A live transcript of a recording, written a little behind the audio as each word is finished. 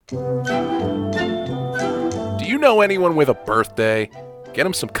Do you know anyone with a birthday? Get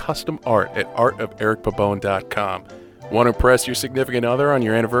them some custom art at artofericpabone.com. Want to impress your significant other on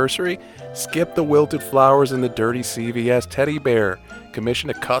your anniversary? Skip the wilted flowers and the dirty CVS teddy bear. Commission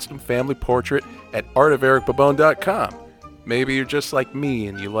a custom family portrait at artofericpabone.com. Maybe you're just like me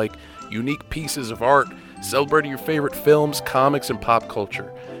and you like unique pieces of art celebrating your favorite films, comics, and pop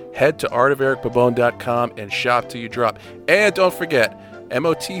culture. Head to artofericpabone.com and shop till you drop. And don't forget,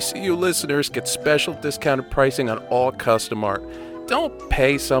 MOTCU listeners get special discounted pricing on all custom art. Don't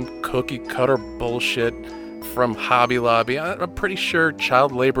pay some cookie-cutter bullshit from Hobby Lobby. I'm pretty sure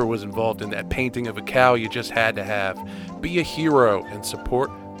child labor was involved in that painting of a cow you just had to have. Be a hero and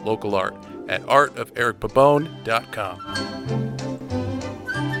support local art at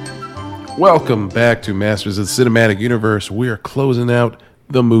artofericpabone.com. Welcome back to Masters of the Cinematic Universe. We are closing out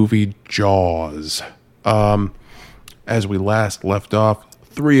the movie Jaws. As we last left off,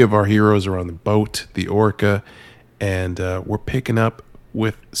 3 of our heroes are on the boat, the Orca, and we're picking up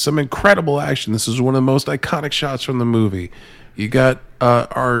with some incredible action. This is one of the most iconic shots from the movie. You got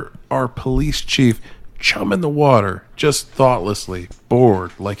our police chief chumming the water, just thoughtlessly,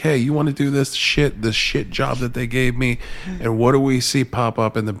 bored. Like, hey, you want to do this shit job that they gave me? And what do we see pop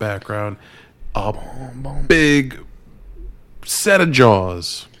up in the background? A big set of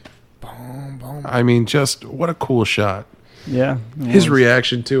Jaws. I mean, just what a cool shot. Yeah. His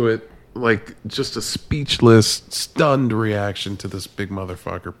reaction to it, like just a speechless, stunned reaction to this big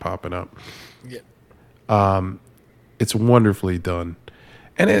motherfucker popping up. Yeah. It's wonderfully done.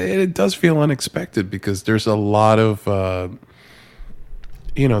 And it does feel unexpected because there's a lot of,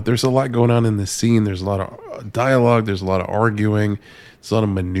 there's a lot going on in this scene. There's a lot of dialogue. There's a lot of arguing. There's a lot of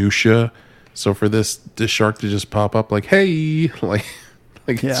minutia. So for this shark to just pop up like, hey,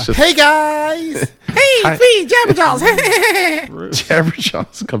 it's just, hey guys, hey, please, Jabberjaws.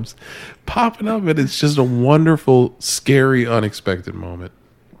 Jabberjaws comes popping up, and it's just a wonderful, scary, unexpected moment.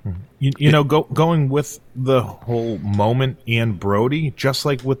 Going with the whole moment and Brody, just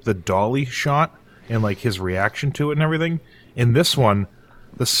like with the dolly shot and like his reaction to it and everything. In this one,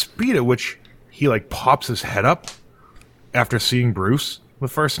 the speed at which he like pops his head up after seeing Bruce the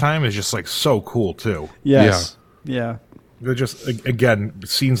first time is just like so cool too. Yes. Yeah. They're just, again,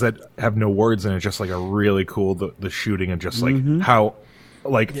 scenes that have no words in it, just like a really cool, the shooting and just like how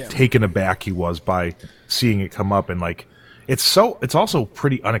taken aback he was by seeing it come up. And like, it's also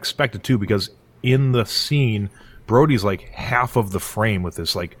pretty unexpected too, because in the scene, Brody's like half of the frame with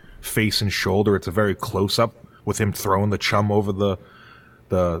his like face and shoulder. It's a very close up with him throwing the chum over the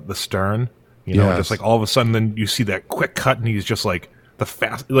stern, and just like all of a sudden then you see that quick cut and he's just like, the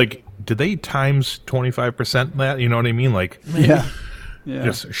fast, like, did they times 25% that? You know what I mean? Like, yeah.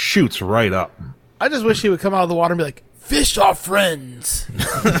 Just shoots right up. I just wish he would come out of the water and be like, fish are friends.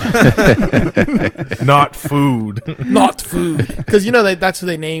 Not food. Not food. Because that's who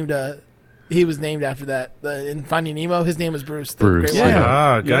they named, he was named after that. In Finding Nemo, his name was Bruce. Bruce.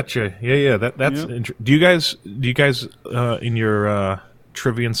 Gotcha. Yeah. That's Do you guys in your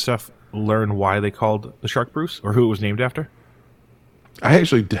trivia and stuff learn why they called the shark Bruce or who it was named after? I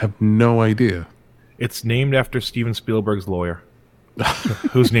actually have no idea. It's named after Steven Spielberg's lawyer,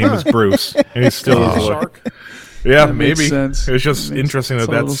 whose name is Bruce, and he's still a shark. Yeah, that maybe. Sense. It's just interesting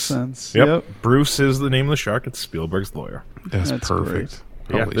that's sense. Yep. Bruce is the name of the shark. It's Spielberg's lawyer. That's perfect.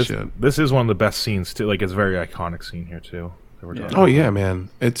 Holy shit! This is one of the best scenes too. Like, it's a very iconic scene here too. Oh yeah, man.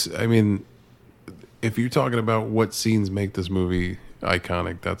 I mean, if you're talking about what scenes make this movie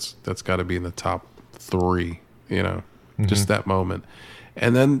iconic, that's got to be in the top 3. Just that moment.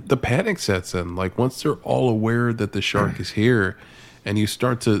 And then the panic sets in. Like, once they're all aware that the shark is here, and you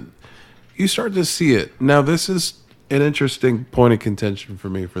start to see it. Now, this is an interesting point of contention for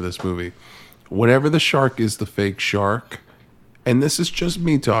me for this movie. Whenever the shark is the fake shark, and this is just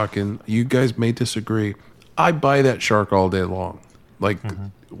me talking, you guys may disagree, I buy that shark all day long. Like,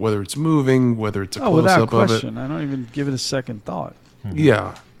 whether it's moving, whether it's a close-up of it. I don't even give it a second thought.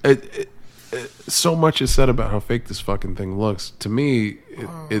 Yeah. So much is said about how fake this fucking thing looks. To me,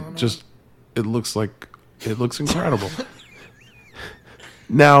 it looks incredible.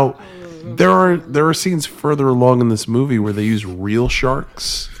 Now, there are scenes further along in this movie where they use real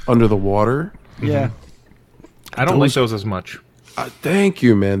sharks under the water. Yeah, I don't like those as much. Thank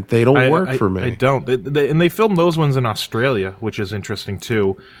you, man. They don't work for me. I don't. And they filmed those ones in Australia, which is interesting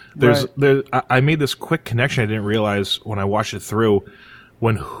too. I made this quick connection I didn't realize when I watched it through.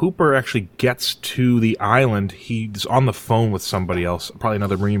 When Hooper actually gets to the island, he's on the phone with somebody else, probably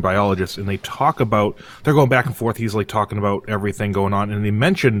another marine biologist, and they're going back and forth. He's like talking about everything going on, and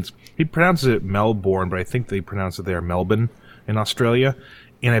he pronounces it Melbourne, but I think they pronounce it there Melbourne in Australia.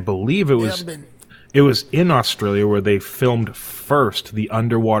 and I believe it They was haven't been. it was in Australia where they filmed first the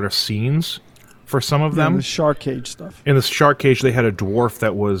underwater scenes for some of them. The shark cage stuff. In the shark cage, they had a dwarf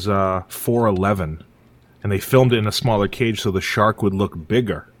that was 4'11", and they filmed it in a smaller cage so the shark would look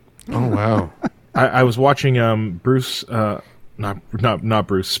bigger. Oh wow. I was watching Bruce, not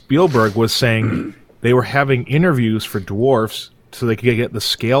Bruce, Spielberg was saying they were having interviews for dwarfs so they could get the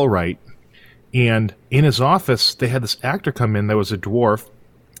scale right. And in his office, they had this actor come in that was a dwarf,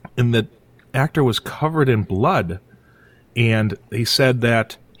 and the actor was covered in blood. And he said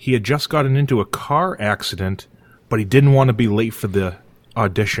that he had just gotten into a car accident, but he didn't want to be late for the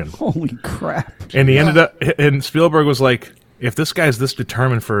audition. Holy crap. And he ended up, and Spielberg was like, if this guy's this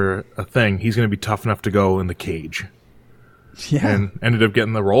determined for a thing, he's going to be tough enough to go in the cage. Yeah. And ended up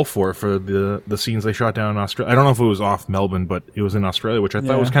getting the role for the scenes they shot down in Australia. I don't know if it was off Melbourne, but it was in Australia, which I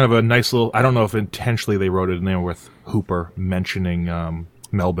thought was kind of a nice little, I don't know if intentionally they wrote it in there with Hooper mentioning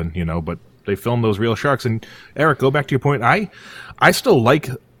Melbourne, but they filmed those real sharks. And Eric, go back to your point. I still like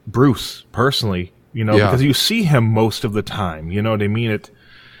Bruce personally, because you see him most of the time. You know what I mean?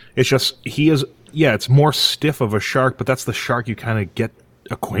 It's just, he is, it's more stiff of a shark, but that's the shark you kind of get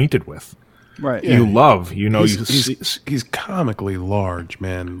acquainted with. Right. You love, he's comically large,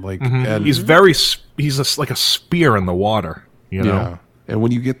 man. Like, and he's like a spear in the water, Yeah. And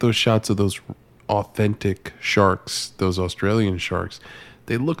when you get those shots of those authentic sharks, those Australian sharks,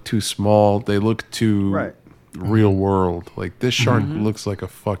 they look too small. They look too real world. Like, this shark looks like a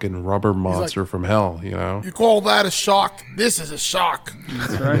fucking rubber monster from hell, You call that a shark? This is a shark.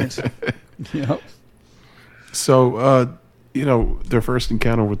 That's right. Yep. So, their first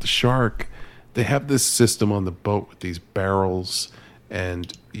encounter with the shark, they have this system on the boat with these barrels,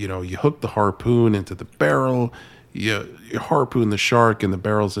 and, you hook the harpoon into the barrel, you harpoon the shark, and the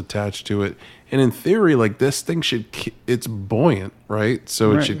barrel's attached to it. And in theory, like, this thing it's buoyant, right?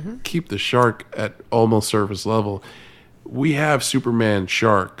 So it should keep the shark at almost surface level. We have Superman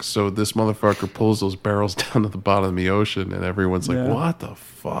shark, so this motherfucker pulls those barrels down to the bottom of the ocean, and everyone's like, what the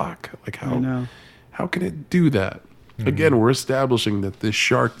fuck? Like, how can it do that? Again, we're establishing that this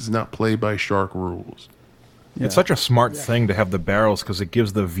shark does not play by shark rules. Yeah. It's such a smart thing to have the barrels because it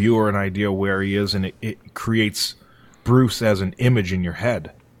gives the viewer an idea where he is, and it creates Bruce as an image in your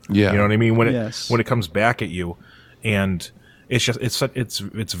head. Yeah, you know what I mean when it comes back at you, and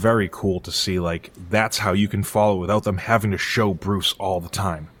it's very cool to see. Like, that's how you can follow without them having to show Bruce all the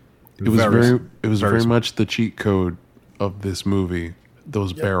time. It was very much the cheat code of this movie.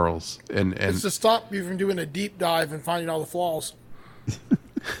 Those barrels and it's to stop you from doing a deep dive and finding all the flaws.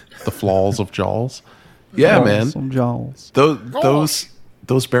 The flaws of Jaws. Yeah, man. Some Jaws.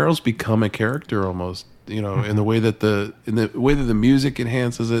 Those barrels become a character almost. In the way that the music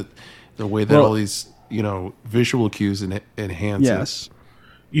enhances it, the way that all these visual cues enhance it. Yes.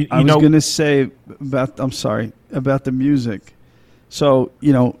 I was going to say about the music. So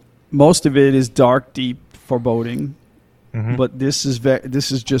most of it is dark, deep, foreboding. But this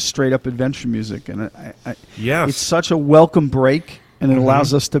is just straight up adventure music, and it's such a welcome break, and it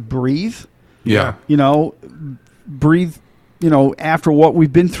allows us to breathe. Yeah, breathe. After what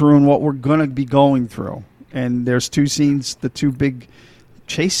we've been through and what we're gonna be going through, and there's two scenes, the two big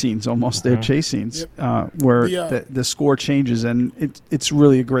chase scenes, almost they're chase scenes, where the score changes, and it's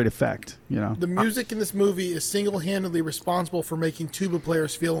really a great effect. The music in this movie is single-handedly responsible for making tuba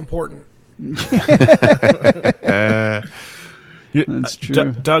players feel important. That's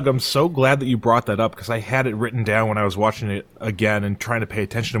true. Doug, I'm so glad that you brought that up because I had it written down when I was watching it again and trying to pay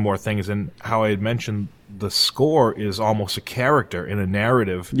attention to more things, and how I had mentioned the score is almost a character in a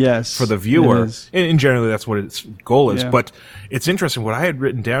narrative for the viewer. And generally that's what its goal is. But it's interesting. What I had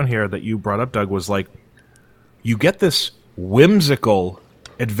written down here that you brought up, Doug, was like, you get this whimsical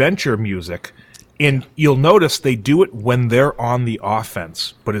adventure music, and you'll notice they do it when they're on the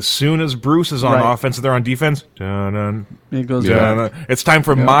offense. But as soon as Bruce is on offense and they're on defense, it goes it's time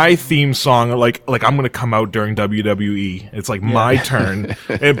for my theme song. Like I'm going to come out during WWE. It's like my turn.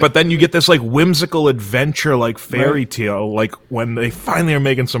 But then you get this like whimsical adventure, like fairy tale, like when they finally are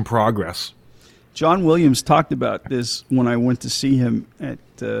making some progress. John Williams talked about this when I went to see him at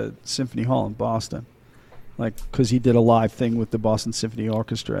Symphony Hall in Boston. Like, because he did a live thing with the Boston Symphony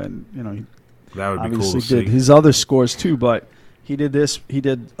Orchestra, and that would be obviously cool to see. Did his other scores too, but he did this. He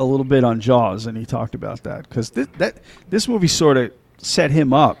did a little bit on Jaws, and he talked about that because this movie sort of set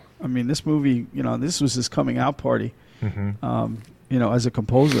him up. I mean, this movie, this was his coming out party, as a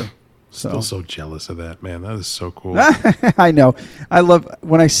composer. Still so jealous of that, man. That is so cool. I know. I love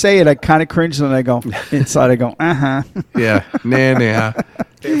when I say it. I kind of cringe, and I go inside. I go, Yeah, nah.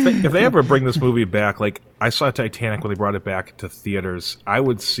 If they ever bring this movie back, like I saw Titanic when they brought it back to theaters, I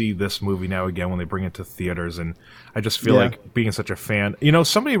would see this movie now again when they bring it to theaters, and I just feel like being such a fan. You know,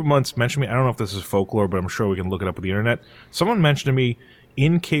 somebody once mentioned to me. I don't know if this is folklore, but I'm sure we can look it up with the internet. Someone mentioned to me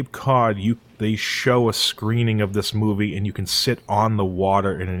in Cape Cod, they show a screening of this movie, and you can sit on the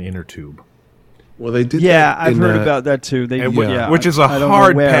water in an inner tube. Well, they did. Yeah, I've heard about that too. Which is a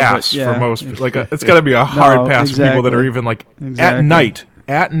hard pass for most. Like it's got to be a hard pass for people that are even like at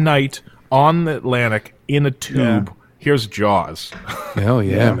night on the Atlantic in a tube. Yeah. Here's Jaws. Hell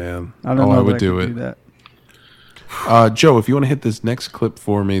yeah, man! I don't know. I would do it. That. Joe, if you want to hit this next clip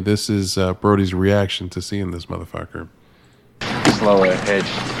for me, this is Brody's reaction to seeing this motherfucker. Slow ahead.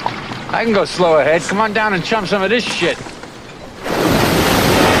 I can go slow ahead. Come on down and chum some of this shit.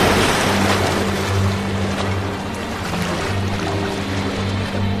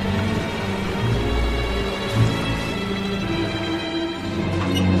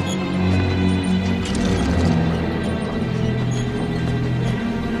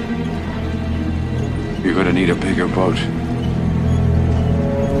 You're gonna need a bigger boat.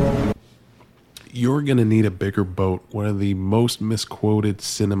 You're going to need a bigger boat. One of the most misquoted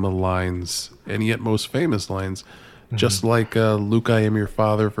cinema lines, and yet most famous lines, just like Luke, I am your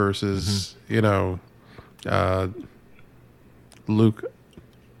father versus, Luke,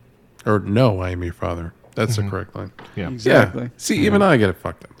 or no, I am your father. That's the correct line. Yeah, exactly. Yeah. See, even I get it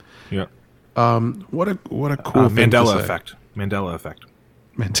fucked up. Yeah. What a cool thing Mandela to say. effect. Mandela effect.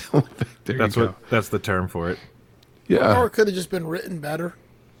 Mandela effect. There you go. That's the term for it. Yeah. Or it could have just been written better.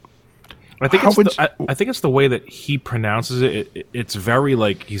 I think I think it's the way that he pronounces it. It's very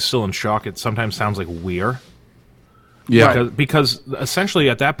like he's still in shock. It sometimes sounds like we're. Yeah. Because essentially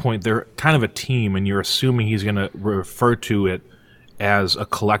at that point they're kind of a team, and you're assuming he's going to refer to it as a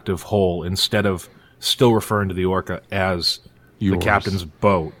collective whole instead of still referring to the Orca as the captain's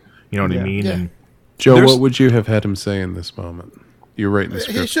boat. You know what I mean? Yeah. And Joe, what would you have had him say in this moment? You're writing the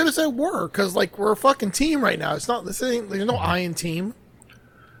script. He should have said "we're," because like we're a fucking team right now. It's not the same. There's no I in team.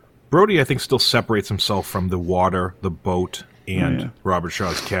 Brody, I think, still separates himself from the water, the boat, and Robert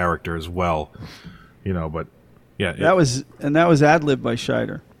Shaw's character as well. But yeah, that was ad-libbed by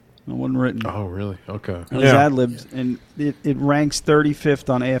Scheider. It wasn't written. Oh, really? Okay. It was ad-libbed, and it ranks 35th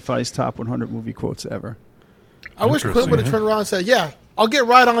on AFI's top 100 movie quotes ever. I wish Clint would have turned around and said, "Yeah, I'll get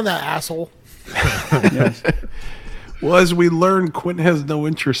right on that, asshole." Yes. Well, as we learned, Quint has no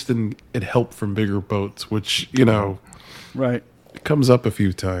interest in help from bigger boats, which right. It comes up a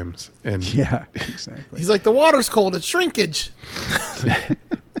few times, and exactly. He's like, the water's cold. It's shrinkage.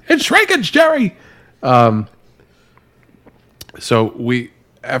 It's shrinkage, Jerry. So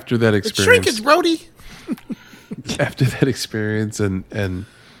after that experience, It's shrinkage, Brody. After that experience, and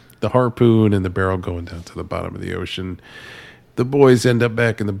the harpoon and the barrel going down to the bottom of the ocean, the boys end up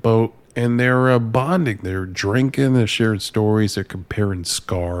back in the boat, and they're bonding. They're drinking. They're sharing stories. They're comparing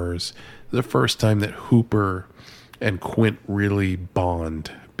scars. The first time that Hooper and Quint really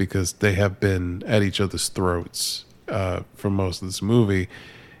bond, because they have been at each other's throats for most of this movie.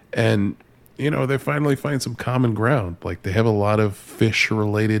 And, they finally find some common ground. Like, they have a lot of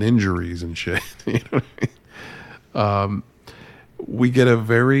fish-related injuries and shit. You know what I mean? We get a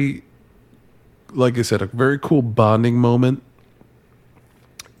very, like I said, a very cool bonding moment.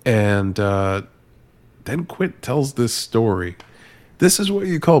 And then Quint tells this story. This is what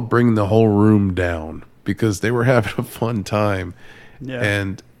you call bringing the whole room down, because they were having a fun time. Yeah.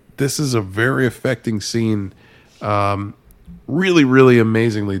 And this is a very affecting scene. Really, really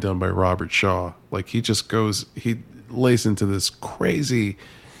amazingly done by Robert Shaw. Like, he lays into this crazy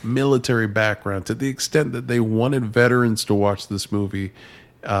military background to the extent that they wanted veterans to watch this movie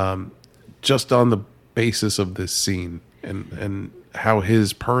just on the basis of this scene and how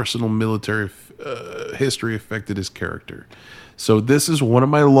his personal military history affected his character. So this is one of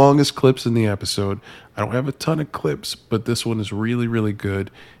my longest clips in the episode. I don't have a ton of clips, but this one is really, really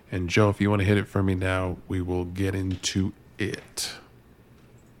good. And Joe, if you want to hit it for me now, we will get into it.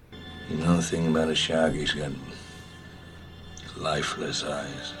 You know the thing about a shark, he's got lifeless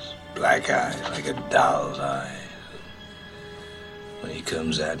eyes, black eyes, like a doll's eyes. When he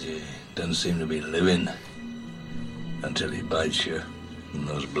comes at you, he doesn't seem to be living until he bites you. And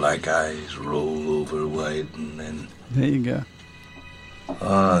those black eyes roll over white, and then... There you go.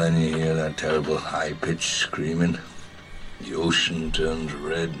 Oh, then you hear that terrible high-pitched screaming. The ocean turns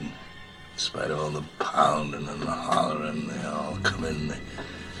red, and despite all the pounding and the hollering, they all come in, they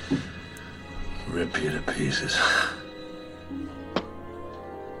rip you to pieces.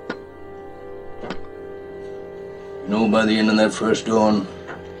 by the end of that first dawn,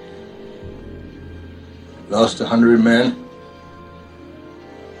 lost 100 men.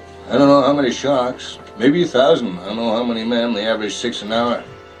 I don't know how many sharks, maybe 1,000. I don't know how many men. They average 6 an hour.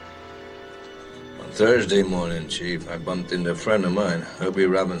 On Thursday morning, Chief, I bumped into a friend of mine, Herbie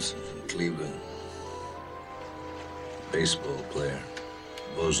Robinson from Cleveland. Baseball player,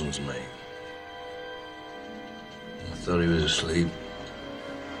 bosun's mate. I thought he was asleep.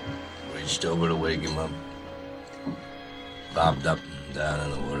 Reached over to wake him up. Bobbed up and down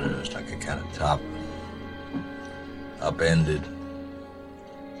in the water. It was like a kind of top. Upended.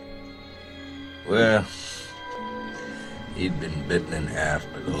 Well, he'd been bitten in half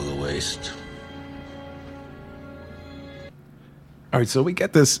below the waist. All right, so we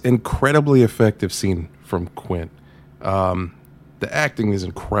get this incredibly effective scene from Quint. The acting is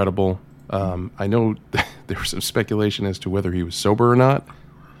incredible. I know there was some speculation as to whether he was sober or not,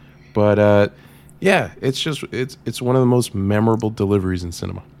 but yeah, it's one of the most memorable deliveries in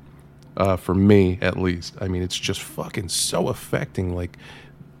cinema, for me at least. I mean, it's just fucking so affecting. Like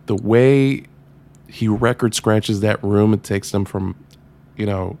the way he record scratches that room and takes them from,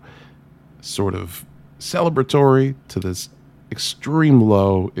 sort of celebratory to this extreme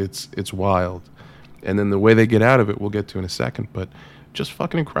low. It's wild. And then the way they get out of it, we'll get to in a second. But just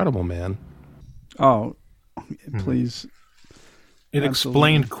fucking incredible, man. Oh, please. It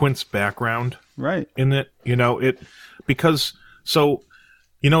explained Quint's background. Right. In it, because,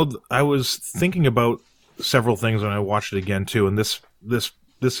 I was thinking about several things when I watched it again, too. And this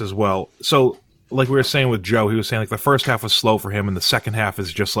as well. So, like we were saying with Joe, he was saying, like, the first half was slow for him and the second half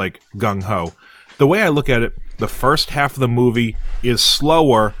is just, like, gung-ho. The way I look at it, the first half of the movie is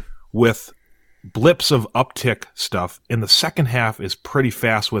slower with blips of uptick stuff, and the second half is pretty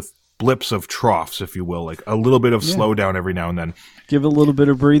fast with blips of troughs, if you will, like a little bit of slowdown every now and then. Give a little bit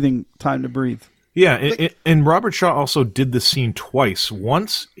of breathing time to breathe. Yeah, and Robert Shaw also did this scene twice.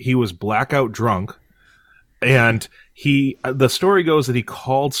 Once he was blackout drunk, and the story goes that he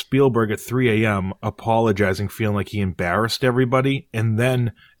called Spielberg at 3 a.m. apologizing, feeling like he embarrassed everybody, and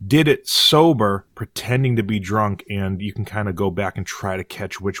then did it sober, pretending to be drunk, and you can kind of go back and try to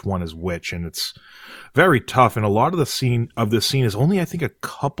catch which one is which, and it's very tough. And a lot of this scene is only, I think, a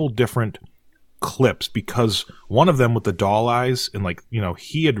couple different clips, because one of them with the doll eyes, and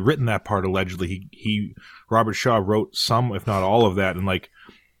he had written that part allegedly. Robert Shaw wrote some, if not all of that, and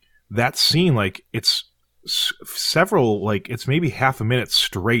that scene, it's several, it's maybe half a minute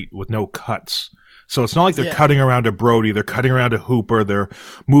straight with no cuts. So it's not like they're cutting around to Brody, they're cutting around to Hooper, they're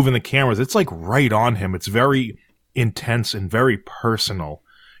moving the cameras. It's right on him. It's very intense and very personal,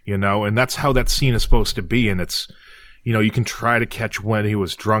 and that's how that scene is supposed to be. And it's, you can try to catch when he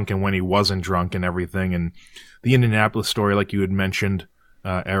was drunk and when he wasn't drunk and everything. And the Indianapolis story, like you had mentioned,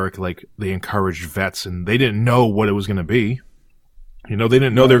 Eric, they encouraged vets and they didn't know what it was going to be. They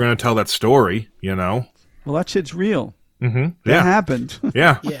didn't know they were going to tell that story, Well, that shit's real. Mm-hmm. That happened.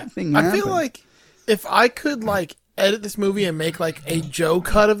 Yeah. Yeah. I feel like if I could edit this movie and make a Joe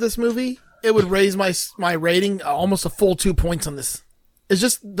cut of this movie, it would raise my rating almost a full 2 points on this. It's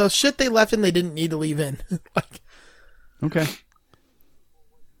just the shit they left in they didn't need to leave in. Okay.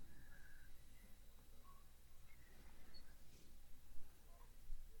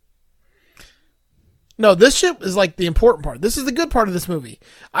 No, this shit is the important part. This is the good part of this movie.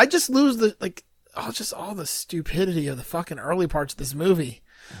 I just lose just all the stupidity of the fucking early parts of this movie.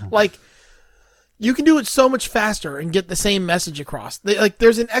 You can do it so much faster and get the same message across.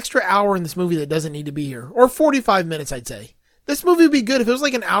 There's an extra hour in this movie that doesn't need to be here. Or 45 minutes, I'd say. This movie would be good if it was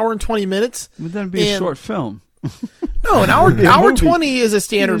an hour and 20 minutes. Would that be a short film? No, an hour 20 is a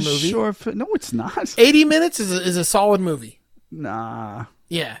standard movie. No, it's not. 80 minutes is a solid movie. Nah.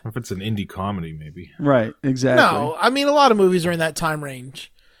 Yeah. If it's an indie comedy, maybe. Right, exactly. No, I mean, a lot of movies are in that time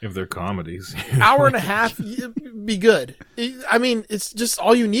range. If they're comedies. Hour and a half, be good. I mean, it's just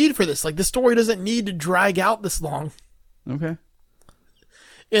all you need for this. The story doesn't need to drag out this long. Okay.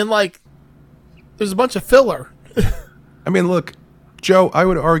 And, there's a bunch of filler. I mean, look, Joe, I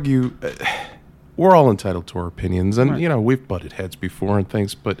would argue we're all entitled to our opinions, and, we've butted heads before and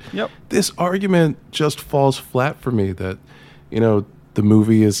things, but this argument just falls flat for me that, the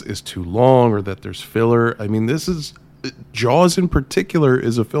movie is too long or that there's filler. I mean, this is... Jaws in particular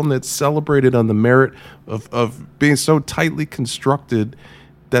is a film that's celebrated on the merit of being so tightly constructed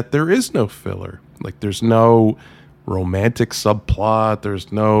that there is no filler. There's no romantic subplot.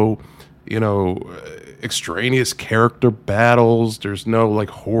 There's no, extraneous character battles. There's no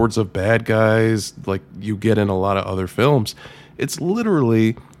hordes of bad guys like you get in a lot of other films. It's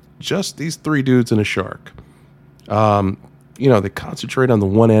literally just these three dudes and a shark. They concentrate on the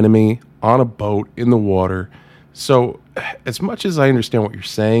one enemy on a boat in the water. So, as much as I understand what you're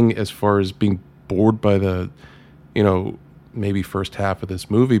saying as far as being bored by the, maybe first half of this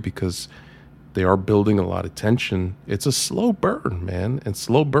movie because they are building a lot of tension, it's a slow burn, man. And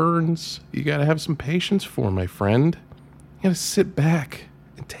slow burns, you got to have some patience for, my friend. You got to sit back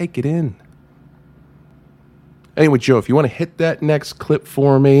and take it in. Anyway, Joe, if you want to hit that next clip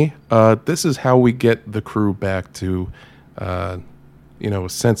for me, this is how we get the crew back to, a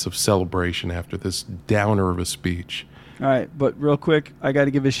sense of celebration after this downer of a speech. All right, but real quick, I got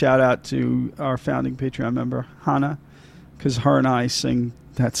to give a shout out to our founding Patreon member, Hannah, because her and I sing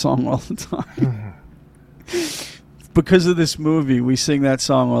that song all the time. Because of this movie, we sing that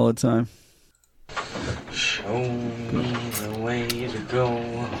song all the time. Show me the way to go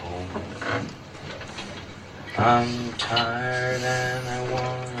home. I'm tired and I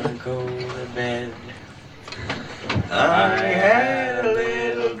wanna go to bed. I had a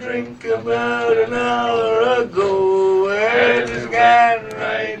little drink about an hour ago, and it's got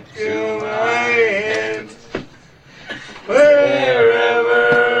right to my head.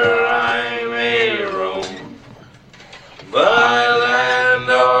 Wherever I may roam, by land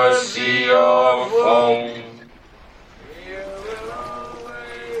or sea or foam, you will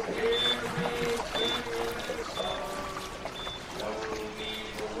always hear me sing this song.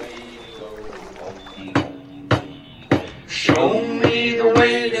 Show me the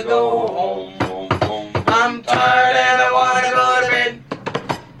way to go home. I'm tired and I want to go to bed.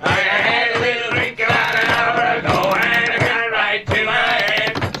 I had a little drink about an hour ago and I got right to my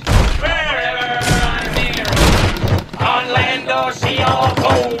head. Wherever I may roam, on land or sea or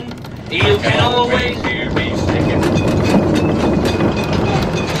foam, you can always hear me singing.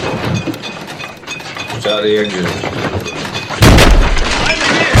 Out of here, good.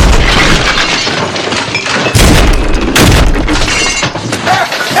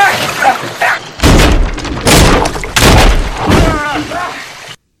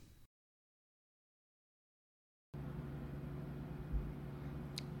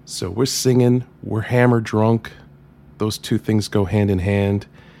 So we're singing, we're hammered drunk. Those two things go hand in hand.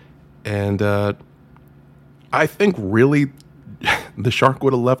 And I think really the shark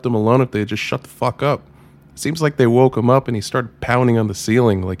would have left him alone if they had just shut the fuck up. It seems like they woke him up and he started pounding on the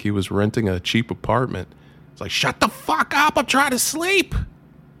ceiling like he was renting a cheap apartment. It's like, shut the fuck up, I'm trying to sleep.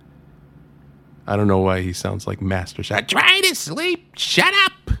 I don't know why he sounds like Master Shaq. Trying to sleep, shut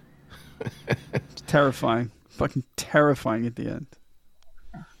up. It's terrifying. Fucking terrifying at the end.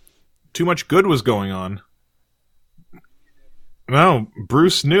 Too much good was going on. No,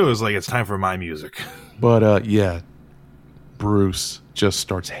 Bruce knew it was like, it's time for my music. But yeah, Bruce just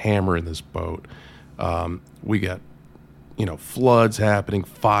starts hammering this boat. We got, floods happening,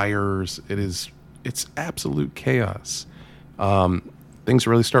 fires. It's absolute chaos. Things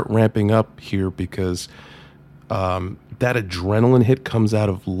really start ramping up here because that adrenaline hit comes out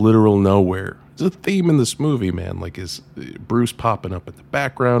of literal nowhere. It's a theme in this movie, man. Like, is Bruce popping up in the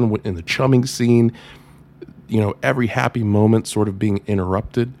background in the chumming scene? Every happy moment sort of being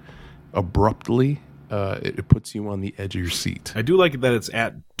interrupted abruptly. It puts you on the edge of your seat. I do like that it's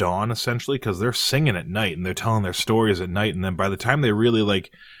at dawn, essentially, because they're singing at night and they're telling their stories at night. And then by the time they really,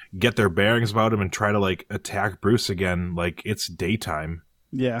 get their bearings about him and try to, attack Bruce again, it's daytime.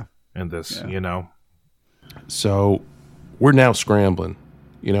 Yeah. In this, So we're now scrambling.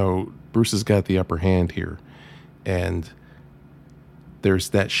 Bruce has got the upper hand here. And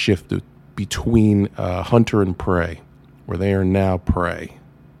there's that shift between hunter and prey, where they are now prey.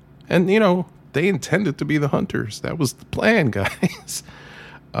 And, they intended to be the hunters. That was the plan, guys.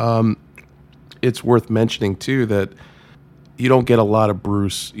 It's worth mentioning, too, that you don't get a lot of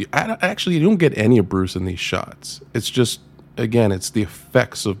Bruce. Actually, you don't get any of Bruce in these shots. It's just, again, it's the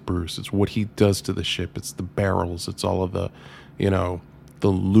effects of Bruce. It's what he does to the ship. It's the barrels. It's all of the, the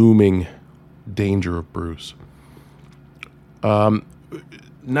looming danger of Bruce.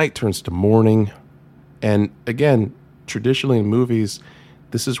 Night turns to morning. And again, traditionally in movies,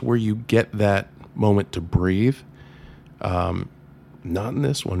 this is where you get that moment to breathe. Not in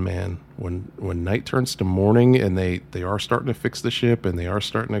this one, man. When night turns to morning and they are starting to fix the ship and they are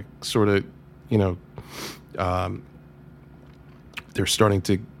starting to sort of, they're starting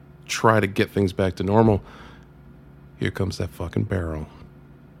to try to get things back to normal. Here comes that fucking barrel.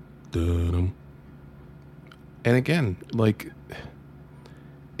 Dun-dum. And again,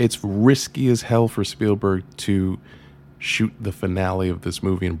 it's risky as hell for Spielberg to shoot the finale of this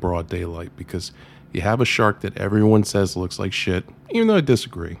movie in broad daylight because you have a shark that everyone says looks like shit, even though I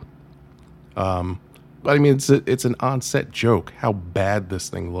disagree. But I mean, it's an on-set joke how bad this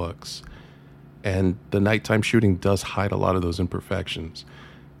thing looks. And the nighttime shooting does hide a lot of those imperfections,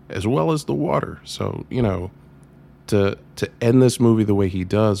 as well as the water. So, to end this movie the way he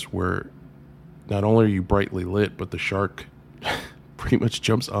does, where not only are you brightly lit, but the shark pretty much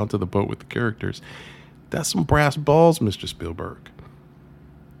jumps onto the boat with the characters. That's some brass balls, Mr. Spielberg.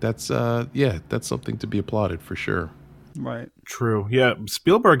 That's that's something to be applauded for sure. Right. True. Yeah,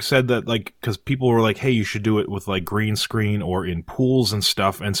 Spielberg said that, like, because people were like, hey, you should do it with, like, green screen or in pools and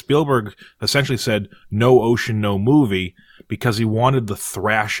stuff, and Spielberg essentially said, no ocean, no movie, because he wanted the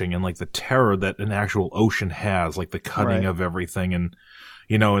thrashing and, like, the terror that an actual ocean has, like, the cutting of everything, and,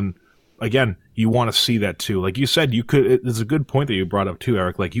 you know, and, again, you want to see that, too. Like you said, it's a good point that you brought up, too,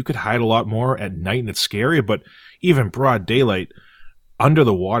 Eric, like, you could hide a lot more at night, and it's scary, but even broad daylight, under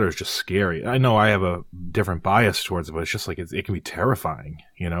the water is just scary. I know I have a different bias towards it, but it's just like it can be terrifying,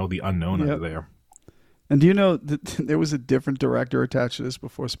 you know, the unknown under there. And do you know that there was a different director attached to this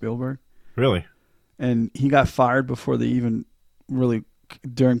before Spielberg? Really? And he got fired before they even really,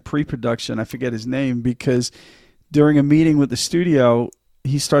 during pre-production, I forget his name, because during a meeting with the studio,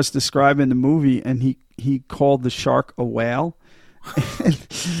 he starts describing the movie, and he called the shark a whale.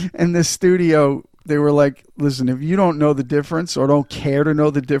 And the studio, they were like, listen, if you don't know the difference or don't care to know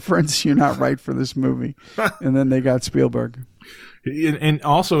the difference, you're not right for this movie. And then they got Spielberg. And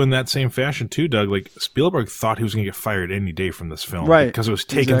also in that same fashion too, Doug, like Spielberg thought he was going to get fired any day from this film. Right. Because it was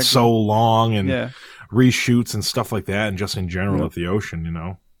taking so long and reshoots and stuff like that, and just in general at the ocean, you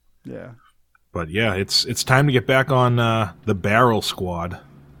know. Yeah. But yeah, it's time to get back on the Barrel Squad.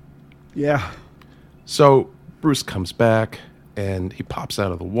 Yeah. So Bruce comes back and he pops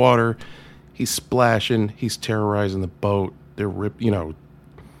out of the water. He's splashing. He's terrorizing the boat. They're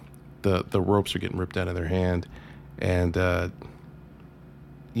the ropes are getting ripped out of their hand, and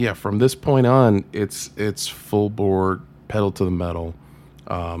from this point on, it's full bore, pedal to the metal.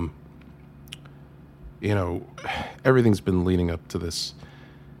 Everything's been leading up to this.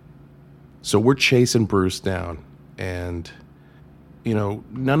 So we're chasing Bruce down, and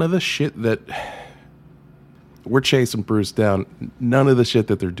none of the shit that. We're chasing Bruce down. None of the shit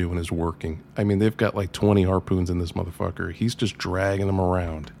that they're doing is working. I mean, they've got like 20 harpoons in this motherfucker. He's just dragging them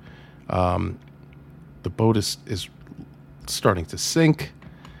around. The boat is starting to sink.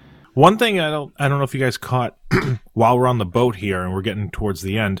 One thing I don't know if you guys caught while we're on the boat here and we're getting towards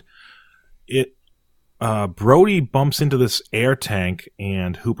the end. Brody bumps into this air tank,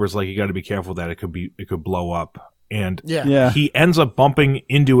 and Hooper's like, "You got to be careful that it could blow up." And he ends up bumping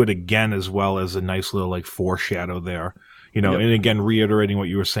into it again, as well as a nice little like foreshadow there, and again reiterating what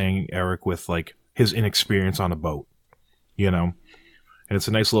you were saying, Eric, with like his inexperience on a boat, and it's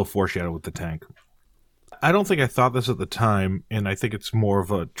a nice little foreshadow with the tank. I don't think I thought this at the time, and I think it's more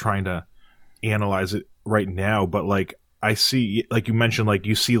of a trying to analyze it right now. But like I see, like you mentioned, like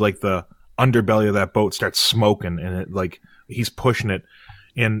you see like the underbelly of that boat starts smoking, and it like he's pushing it,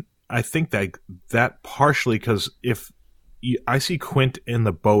 and I think that partially because I see Quint and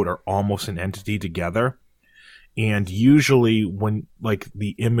the boat are almost an entity together, and usually when like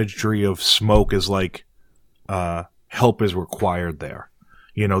the imagery of smoke is like help is required there,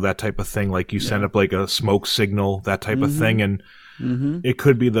 that type of thing. Like you send up like a smoke signal, that type of thing, and it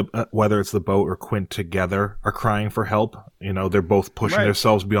could be whether it's the boat or Quint together are crying for help. They're both pushing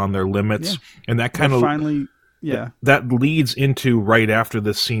themselves beyond their limits, and that kind of finally. Yeah. That leads into right after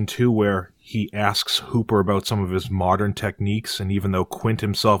this scene, too, where he asks Hooper about some of his modern techniques. And even though Quint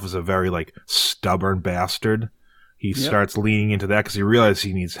himself is a very, like, stubborn bastard, he starts leaning into that because he realizes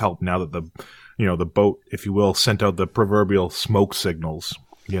he needs help now that the boat, if you will, sent out the proverbial smoke signals,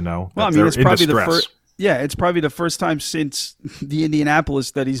 Well, I mean, it's probably the first. Yeah, it's probably the first time since the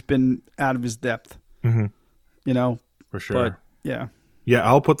Indianapolis that he's been out of his depth. Mm-hmm. For sure. But, yeah. Yeah,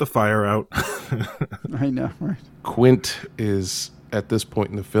 I'll put the fire out. I know, right? Quint is, at this point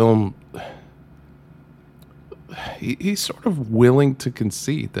in the film, he's sort of willing to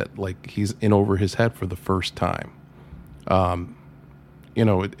concede that, like, he's in over his head for the first time.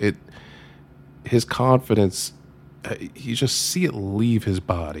 His confidence, you just see it leave his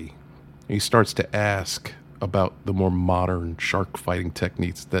body. He starts to ask about the more modern shark fighting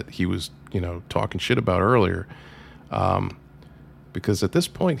techniques that he was, talking shit about earlier. Because at this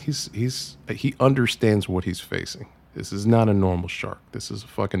point, he understands what he's facing. This is not a normal shark. This is a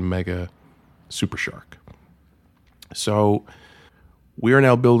fucking mega super shark. So we are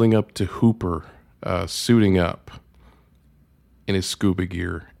now building up to Hooper suiting up in his scuba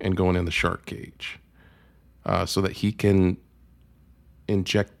gear and going in the shark cage so that he can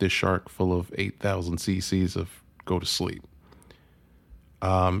inject this shark full of 8,000 cc's of go to sleep.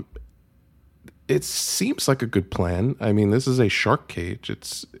 It seems like a good plan. I mean, this is a shark cage.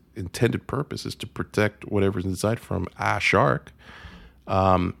 Its intended purpose is to protect whatever's inside from a shark.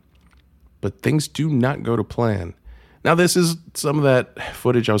 But things do not go to plan. Now, this is some of that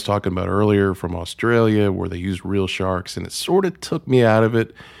footage I was talking about earlier from Australia where they use real sharks, and it sort of took me out of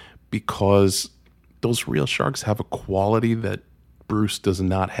it because those real sharks have a quality that Bruce does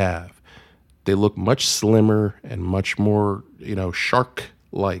not have. They look much slimmer and much more,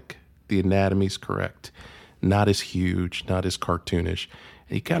 shark-like. The anatomy's correct. Not as huge, not as cartoonish.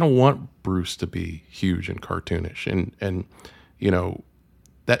 And you kind of want Bruce to be huge and cartoonish. And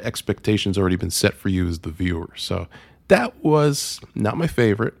that expectation's already been set for you as the viewer. So that was not my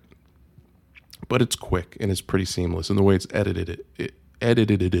favorite, but it's quick and it's pretty seamless. And the way it's edited,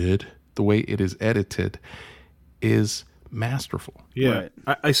 the way it is edited is masterful. Yeah,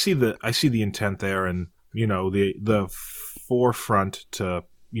 right. I see the intent there, and the forefront to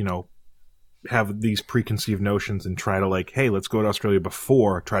have these preconceived notions and try to hey, let's go to Australia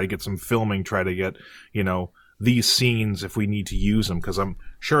before, try to get some filming, try to get these scenes if we need to use them, because I'm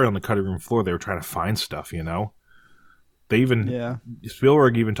sure on the cutting room floor they were trying to find stuff. They even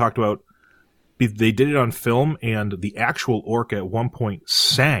Spielberg even talked about they did it on film, and the actual orca at one point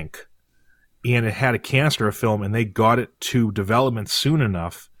sank. And it had a canister of film, and they got it to development soon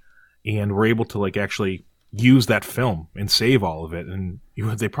enough and were able to actually use that film and save all of it. And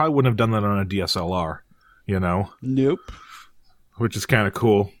they probably wouldn't have done that on a DSLR, Nope. Which is kind of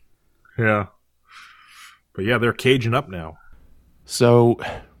cool. Yeah. But yeah, they're caging up now. So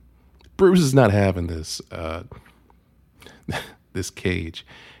Bruce is not having this this cage.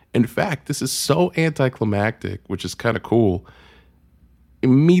 In fact, this is so anticlimactic, which is kind of cool.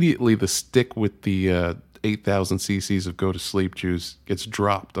 Immediately, the stick with the 8,000 cc's of go-to-sleep juice gets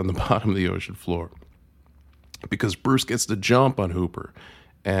dropped on the bottom of the ocean floor because Bruce gets the jump on Hooper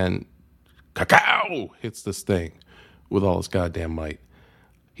and cacao hits this thing with all his goddamn might.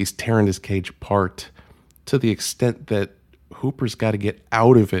 He's tearing his cage apart to the extent that Hooper's got to get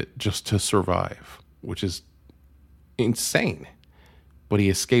out of it just to survive, which is insane. But he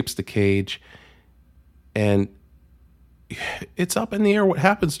escapes the cage, and it's up in the air what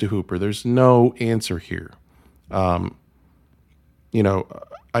happens to Hooper. There's no answer here. I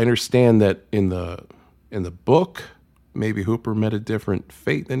understand that in the book, maybe Hooper met a different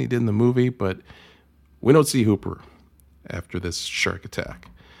fate than he did in the movie, but we don't see Hooper after this shark attack.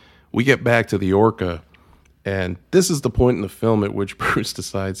 We get back to the orca, and this is the point in the film at which Bruce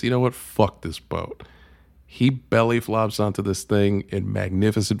decides, you know what, fuck this boat. He belly flops onto this thing in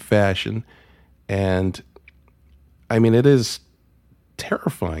magnificent fashion, and it is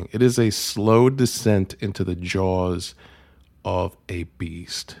terrifying. It is a slow descent into the jaws of a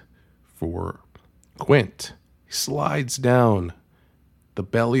beast for Quint. He slides down the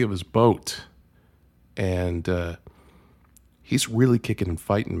belly of his boat, and he's really kicking and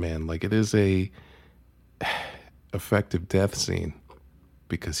fighting, man. It is a effective death scene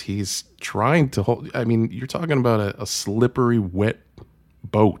because he's trying to hold. You're talking about a slippery, wet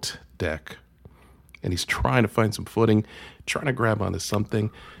boat deck. And he's trying to find some footing, trying to grab onto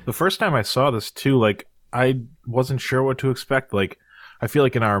something. The first time I saw this, too, I wasn't sure what to expect. I feel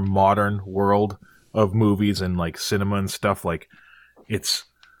in our modern world of movies and, cinema and stuff, it's,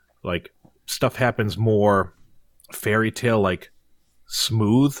 stuff happens more fairy tale,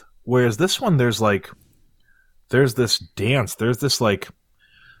 smooth. Whereas this one, there's this dance. There's this,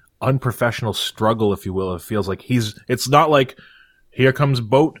 unprofessional struggle, if you will. It feels it's not here comes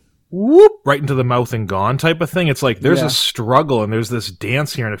boat, whoop, right into the mouth and gone type of thing. It's there's a struggle and there's this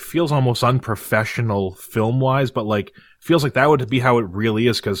dance here, and it feels almost unprofessional film-wise, but feels that would be how it really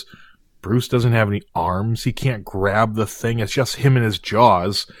is, because Bruce doesn't have any arms. He can't grab the thing. It's just him and his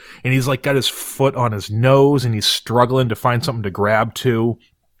jaws, and he's got his foot on his nose, and he's struggling to find something to grab to.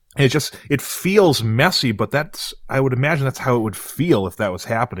 And it feels messy, but I would imagine that's how it would feel if that was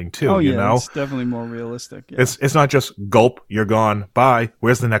happening too. Oh yeah, it's definitely more realistic. Yeah. It's not just gulp, you're gone, bye.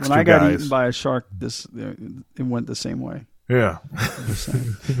 Where's the next when two guys? I got eaten by a shark, it went the same way. Yeah.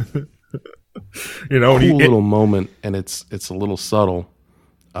 Cool little moment, and it's a little subtle.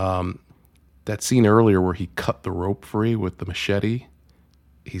 That scene earlier where he cut the rope free with the machete,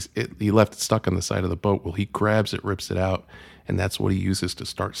 he left it stuck on the side of the boat. Well, he grabs it, rips it out. And that's what he uses to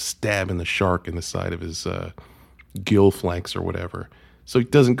start stabbing the shark in the side of his gill flanks or whatever. So he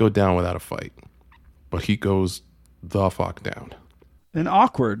doesn't go down without a fight. But he goes the fuck down. And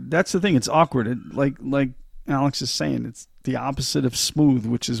awkward. That's the thing. It's awkward. Like Alex is saying, it's the opposite of smooth,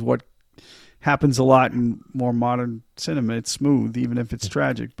 which is what happens a lot in more modern cinema. It's smooth, even if it's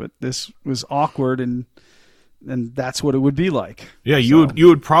tragic. But this was awkward, and that's what it would be like. Yeah, you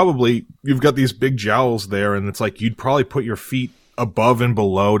would probably, you've got these big jowls there, and it's you'd probably put your feet above and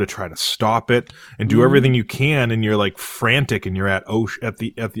below to try to stop it and do everything you can, and you're like frantic, and you're at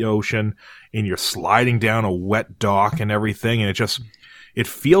the ocean, and you're sliding down a wet dock and everything, and it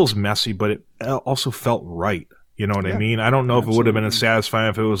feels messy, but it also felt right. You know what I mean? I don't know if it would have been as satisfying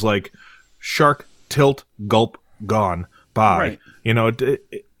if it was like shark, tilt, gulp, gone, bye. Right. You know,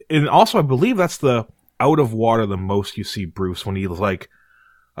 and also I believe that's the out of water the most you see Bruce when he's like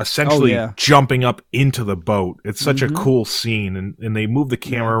essentially jumping up into the boat. It's such a cool scene, and they move the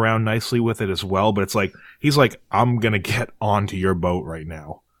camera around nicely with it as well, but it's like he's like, I'm gonna get onto your boat right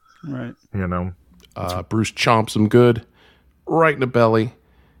now. Right. You know? Bruce chomps him good right in the belly,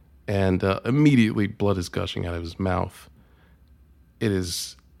 and immediately blood is gushing out of his mouth. It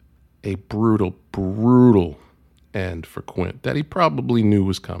is a brutal, brutal end for Quint that he probably knew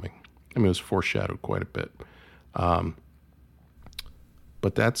was coming. I mean, it was foreshadowed quite a bit. But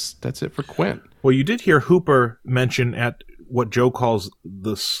that's it for Quint. Well, you did hear Hooper mention at what Joe calls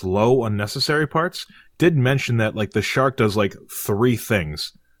the slow, unnecessary parts, did mention that like the shark does like 3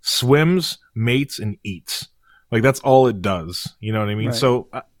 things: swims, mates, and eats. Like that's all it does. You know what I mean? Right. So,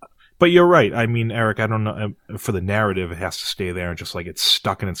 but you're right. I mean, Eric, I don't know, for the narrative, it has to stay there and just like it's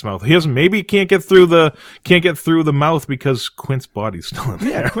stuck in its mouth. He can't get through the mouth because Quint's body's still in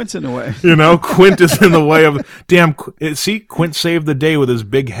there. Yeah, Quint's in the way. You know, Quint is in the way of damn. See, Quint saved the day with his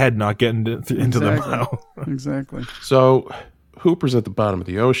big head not getting into the mouth. Exactly. So Hooper's at the bottom of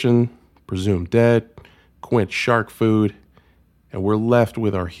the ocean, presumed dead. Quint shark food, and we're left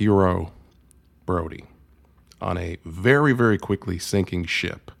with our hero Brody on a very, very quickly sinking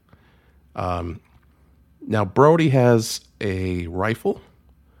ship. Now Brody has a rifle.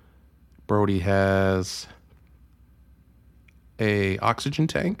 Brody has a oxygen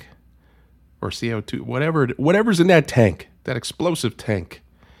tank or CO2, whatever's in that tank, that explosive tank.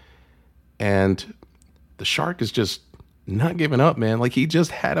 And the shark is just not giving up, man. Like he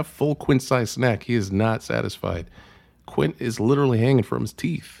just had a full Quint-sized snack. He is not satisfied. Quint is literally hanging from his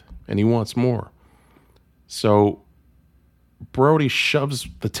teeth and he wants more. So Brody shoves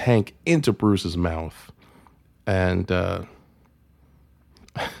the tank into Bruce's mouth, and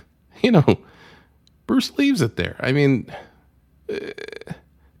Bruce leaves it there. I mean,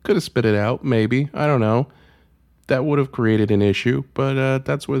 could have spit it out, maybe. I don't know. That would have created an issue, but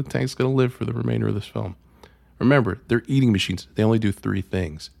that's where the tank's going to live for the remainder of this film. Remember, they're eating machines. They only do 3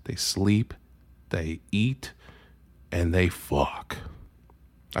 things: they sleep, they eat, and they fuck.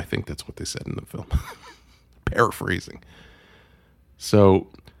 I think that's what they said in the film. Paraphrasing. So,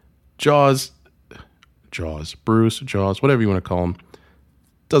 Bruce, whatever you want to call him,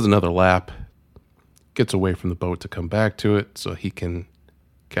 does another lap, gets away from the boat to come back to it so he can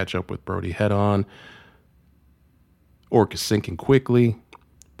catch up with Brody head on. Orc is sinking quickly.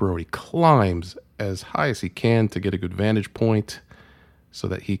 Brody climbs as high as he can to get a good vantage point so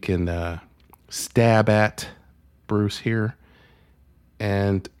that he can stab at Bruce here.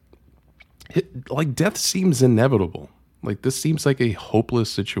 And death seems inevitable. Like, this seems like a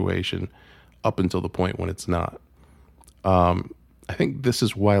hopeless situation up until the point when it's not. I think this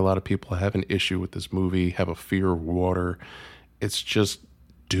is why a lot of people have an issue with this movie, have a fear of water. It's just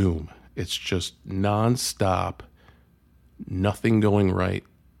doom. It's just nonstop, nothing going right,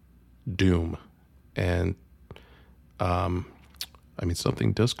 doom. And,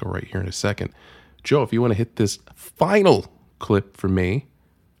 something does go right here in a second. Joe, if you want to hit this final clip for me,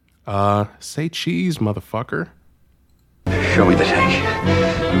 say cheese, motherfucker. Show me the tank.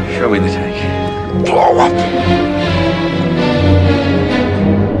 Show me the tank. Blow up!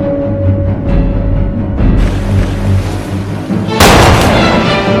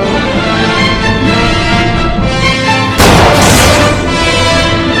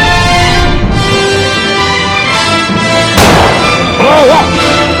 Blow up!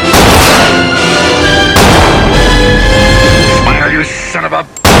 Smile, you son of a...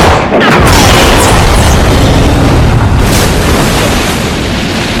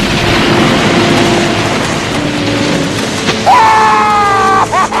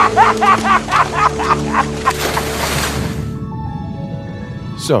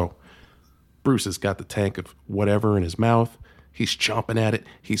 So, Bruce has got the tank of whatever in his mouth. He's chomping at it.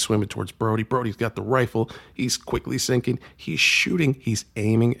 He's swimming towards Brody. Brody's got the rifle. He's quickly sinking. He's shooting. He's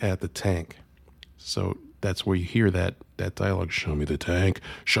aiming at the tank. So that's where you hear that dialogue. Show me the tank.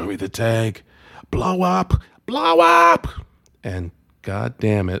 Show me the tank. Blow up. Blow up. And God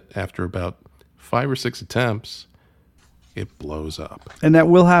damn it, after about 5 or 6 attempts, it blows up. And that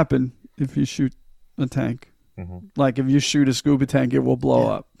will happen if you shoot a tank. Mm-hmm. Like if you shoot a scuba tank, it will blow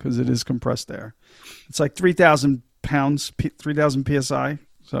up because it is compressed air. It's like 3,000 pounds, 3,000 psi.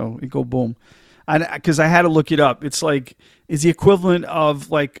 So it go boom. Because I had to look it up. It's like is the equivalent of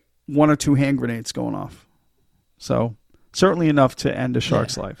like 1 or 2 hand grenades going off. So certainly enough to end a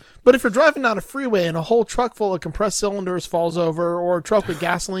shark's life. But if you're driving down a freeway and a whole truck full of compressed cylinders falls over, or a truck with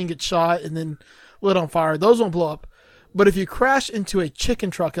gasoline gets shot and then lit on fire, those won't blow up. But if you crash into a chicken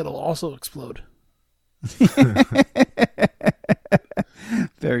truck, it'll also explode.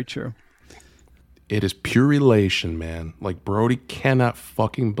 Very true. It is pure elation, man. Like, Brody cannot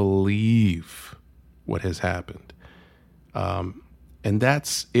fucking believe what has happened. And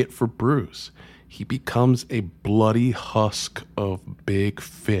that's it for Bruce. He becomes a bloody husk of big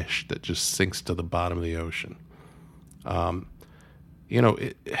fish that just sinks to the bottom of the ocean.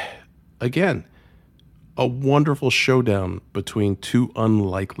 Again, a wonderful showdown between 2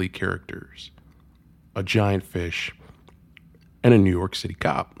 unlikely characters. A giant fish and a New York City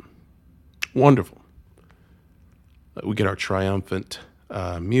cop. Wonderful. We get our triumphant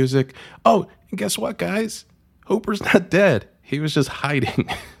music. Oh, and guess what, guys? Hooper's not dead. He was just hiding.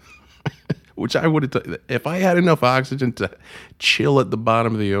 Which I would have if I had enough oxygen to chill at the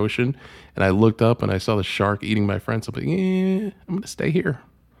bottom of the ocean and I looked up and I saw the shark eating my friends, I'm like, I'm going to stay here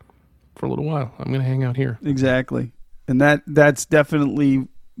for a little while. I'm going to hang out here. Exactly. And that's definitely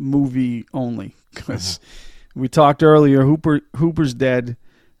movie only because we talked earlier, Hooper's dead.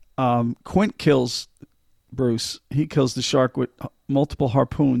 Quint kills Bruce. He kills the shark with multiple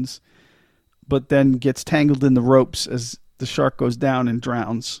harpoons, but then gets tangled in the ropes as the shark goes down and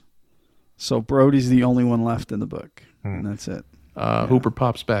drowns. So Brody's the only one left in the book, and that's it. Hooper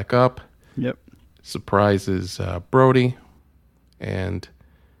pops back up. Yep. Surprises Brody, and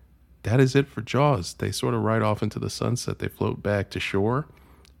that is it for Jaws. They sort of ride off into the sunset. They float back to shore,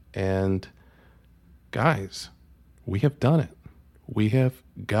 and guys, we have done it. We have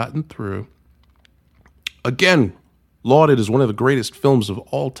gotten through. Again, lauded as one of the greatest films of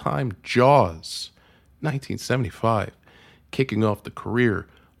all time, Jaws, 1975, kicking off the career.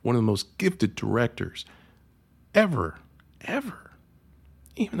 One of the most gifted directors ever.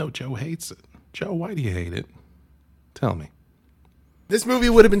 Even though Joe hates it. Joe, why do you hate it? Tell me. This movie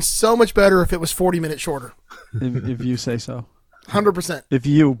would have been so much better if it was 40 minutes shorter. If you say so. 100%. If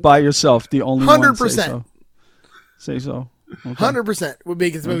you, by yourself, the only 100%. One say so. Okay. 100% would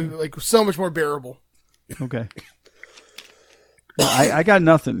make this movie like so much more bearable. Okay. I got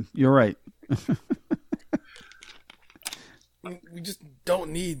nothing. You're right. We just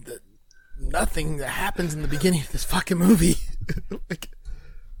don't need nothing that happens in the beginning of this fucking movie.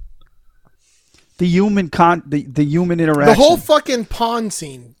 The human interaction. The whole fucking pond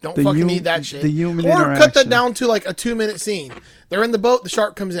scene. Don't fucking need that shit. The human or interaction. cut that down to like a 2-minute scene. They're in the boat, the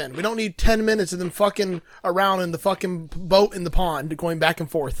shark comes in. We don't need 10 minutes of them fucking around in the fucking boat in the pond going back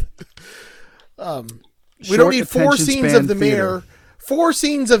and forth. We don't need 4 scenes of the mayor. 4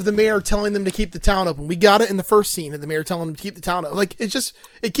 scenes of the mayor telling them to keep the town open. We got it in the first scene of the mayor telling them to keep the town open. Like,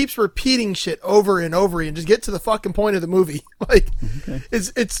 it keeps repeating shit over and over again. Just get to the fucking point of the movie. Like,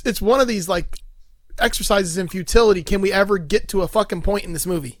 it's one of these, like, exercises in futility. Can we ever get to a fucking point in this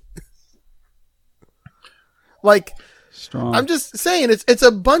movie? Like, strong. I'm just saying, it's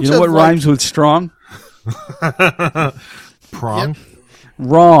a bunch of. You know what rhymes with strong? Prong? Yep.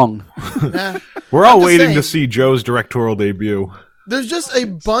 Wrong. Nah, We're all waiting to see Joe's directorial debut. There's just a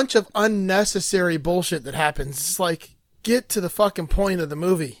bunch of unnecessary bullshit that happens. It's like, get to the fucking point of the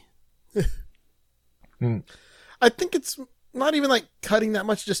movie. I think it's not even like cutting that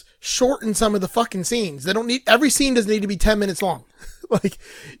much, just shorten some of the fucking scenes. Every scene doesn't need to be 10 minutes long. Like,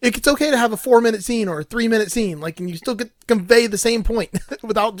 it's okay to have a 4-minute scene or a 3-minute scene, like, and you still convey the same point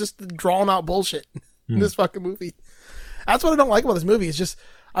without just drawn out bullshit in this fucking movie. That's what I don't like about this movie. It's just,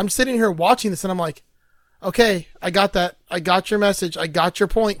 I'm sitting here watching this and I'm like, okay, I got that. I got your message. I got your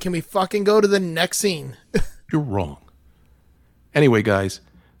point. Can we fucking go to the next scene? You're wrong. Anyway, guys,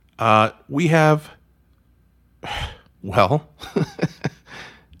 we have, well,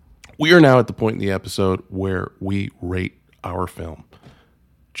 we are now at the point in the episode where we rate our film.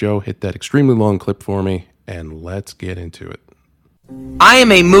 Joe, hit that extremely long clip for me, and let's get into it. I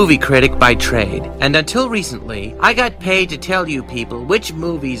am a movie critic by trade, and until recently, I got paid to tell you people which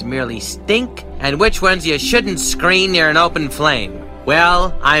movies merely stink and which ones you shouldn't screen near an open flame.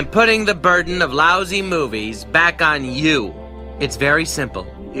 Well, I'm putting the burden of lousy movies back on you. It's very simple.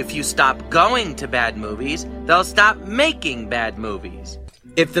 If you stop going to bad movies, they'll stop making bad movies.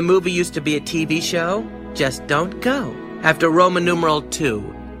 If the movie used to be a TV show, just don't go. After Roman numeral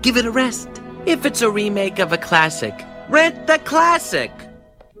 2, give it a rest. If it's a remake of a classic, rent the classic.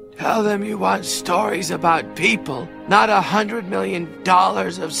 Tell them you want stories about people, not $100 million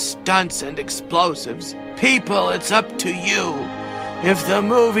of stunts and explosives. People, it's up to you. If the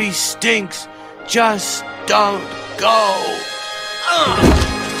movie stinks, just don't go.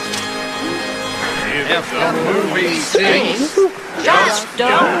 If the movie stinks, just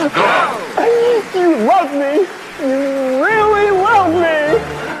don't go. You love me. You really love me.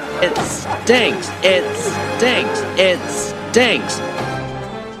 It stinks. It stinks. It stinks.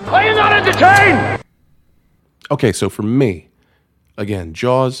 Are you not entertained? Okay, so for me, again,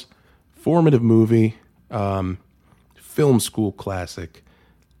 Jaws, formative movie, film school classic.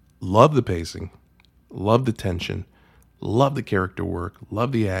 Love the pacing, love the tension, love the character work,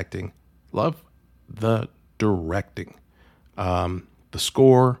 love the acting, love the directing. The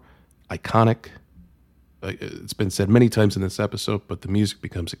score, iconic. It's been said many times in this episode, but the music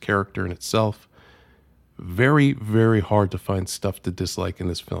becomes a character in itself. Very, very hard to find stuff to dislike in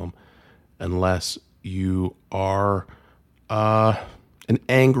this film unless you are an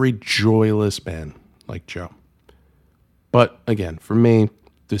angry, joyless man like Joe. But again, for me,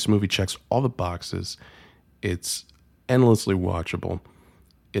 this movie checks all the boxes. It's endlessly watchable.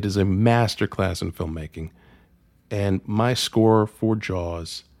 It is a masterclass in filmmaking. And my score for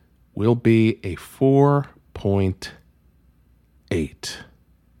Jaws will be a 4.8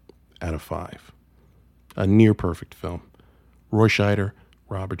 out of 5. A near perfect film. Roy Scheider,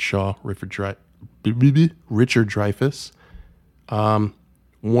 Robert Shaw, Richard Dreyfuss.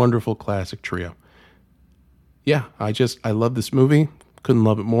 Wonderful classic trio. Yeah, I love this movie. Couldn't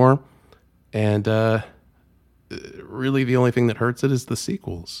love it more. And really the only thing that hurts it is the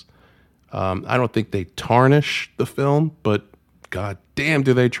sequels. I don't think they tarnish the film, but god damn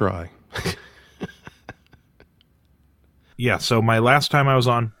do they try. Yeah, so my last time I was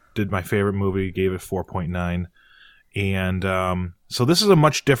on, did my favorite movie, gave it 4.9. And so this is a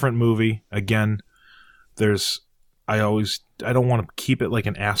much different movie. Again, I don't want to keep it like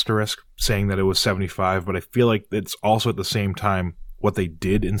an asterisk saying that it was 75, but I feel like it's also at the same time what they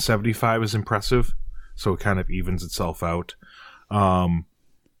did in 75 is impressive, so it kind of evens itself out. I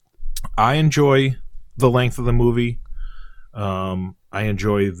enjoy the length of the movie. I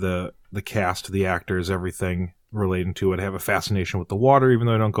enjoy the cast, the actors, everything relating to it. I have a fascination with the water, even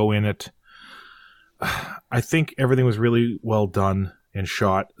though I don't go in it. I think everything was really well done and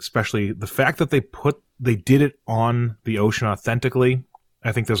shot, especially the fact that they did it on the ocean authentically.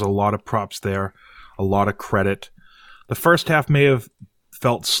 I think there's a lot of props there, a lot of credit. The first half may have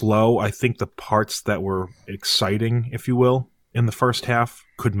felt slow. I think the parts that were exciting, if you will, in the first half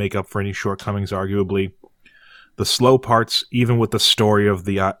could make up for any shortcomings, arguably. The slow parts, even with the story of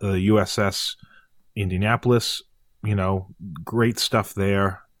the USS Indianapolis, great stuff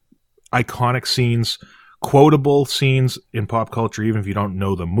there. Iconic scenes, quotable scenes in pop culture, even if you don't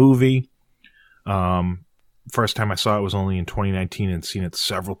know the movie. First time I saw it was only in 2019 and seen it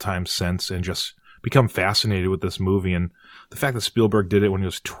several times since and just become fascinated with this movie. And the fact that Spielberg did it when he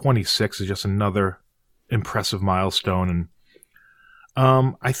was 26 is just another impressive milestone. And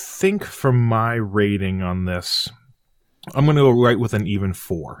I think for my rating on this, I'm going to go right with an even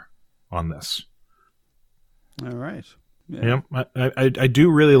 4 on this. All right. Yeah, I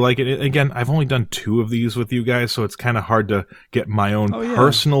do really like it. Again, I've only done 2 of these with you guys, so it's kind of hard to get my own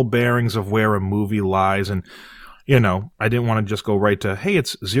personal bearings of where a movie lies. And, I didn't want to just go right to, hey,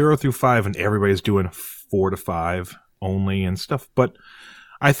 it's 0 through 5, and everybody's doing 4 to 5 only and stuff. But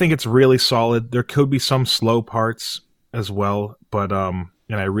I think it's really solid. There could be some slow parts as well, but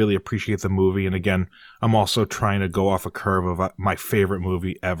and I really appreciate the movie. And again, I'm also trying to go off a curve of my favorite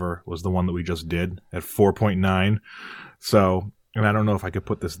movie ever was the one that we just did at 4.9. So, and I don't know if I could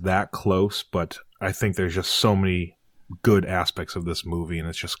put this that close, but I think there's just so many good aspects of this movie, and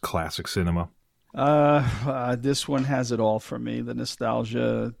it's just classic cinema. This one has it all for me. The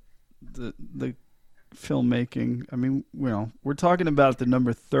nostalgia, the filmmaking. I mean, we're talking about the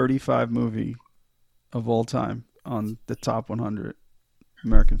number 35 movie of all time on the top 100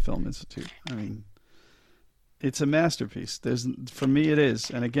 American Film Institute. I mean, it's a masterpiece. For me, it is.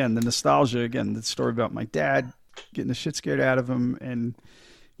 And again, the nostalgia, the story about my dad getting the shit scared out of him, and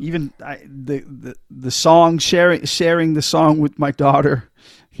even the song, sharing the song with my daughter,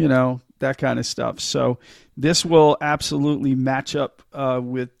 that kind of stuff. So this will absolutely match up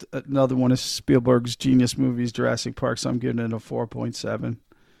with another one of Spielberg's genius movies, Jurassic Park. So I'm giving it a 4.7.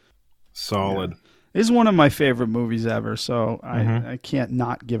 Solid. Yeah. It's one of my favorite movies ever, so I can't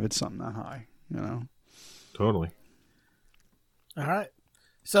not give it something that high. Totally. All right.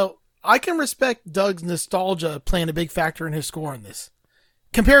 So I can respect Doug's nostalgia playing a big factor in his score on this.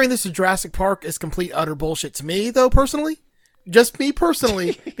 Comparing this to Jurassic Park is complete utter bullshit to me, though, personally. Just me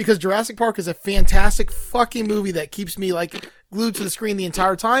personally, because Jurassic Park is a fantastic fucking movie that keeps me glued to the screen the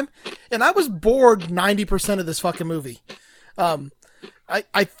entire time. And I was bored 90% of this fucking movie.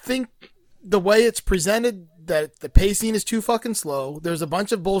 I think the way it's presented, that the pacing is too fucking slow. There's a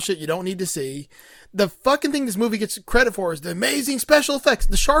bunch of bullshit you don't need to see. The fucking thing this movie gets credit for is the amazing special effects.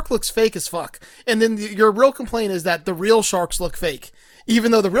 The shark looks fake as fuck. And then your real complaint is that the real sharks look fake.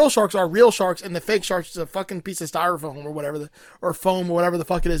 Even though the real sharks are real sharks and the fake sharks is a fucking piece of styrofoam or whatever, or foam or whatever the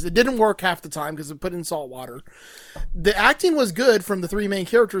fuck it is. It didn't work half the time because it put in salt water. The acting was good from the three main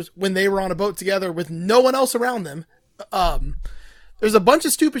characters when they were on a boat together with no one else around them. There's a bunch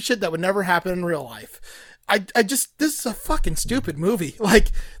of stupid shit that would never happen in real life. This is a fucking stupid movie.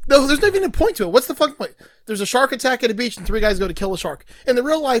 Like, no, there's not even a point to it. What's the fucking point? There's a shark attack at a beach and 3 guys go to kill a shark. In the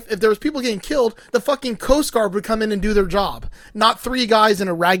real life, if there was people getting killed, the fucking Coast Guard would come in and do their job. Not 3 guys in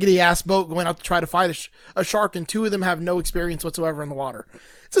a raggedy ass boat going out to try to fight a shark, and 2 of them have no experience whatsoever in the water.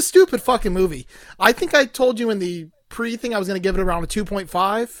 It's a stupid fucking movie. I think I told you in the pre-thing I was going to give it around a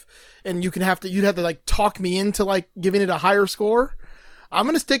 2.5, and you'd have to like talk me into like giving it a higher score. I'm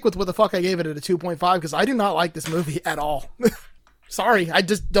going to stick with what the fuck I gave it at a 2.5 because I do not like this movie at all. Sorry, I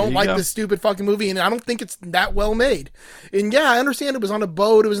just don't like this stupid fucking movie, and I don't think it's that well made. And yeah, I understand it was on a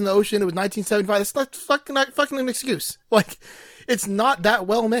boat, it was in the ocean, it was 1975. That's not fucking an excuse. Like, it's not that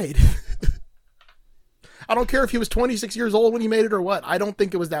well made. I don't care if he was 26 years old when he made it or what. I don't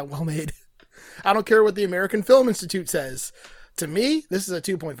think it was that well made. I don't care what the American Film Institute says. To me, this is a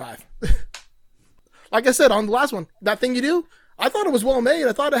 2.5. Like I said on the last one, that thing you do, I thought it was well made.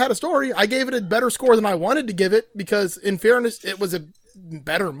 I thought it had a story. I gave it a better score than I wanted to give it because, in fairness, it was a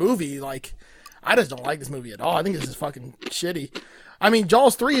better movie. Like, I just don't like this movie at all. I think this is fucking shitty. I mean,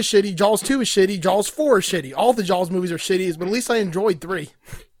 Jaws 3 is shitty. Jaws 2 is shitty. Jaws 4 is shitty. All the Jaws movies are shitty, but at least I enjoyed 3.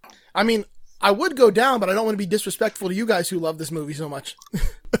 I mean, I would go down, but I don't want to be disrespectful to you guys who love this movie so much.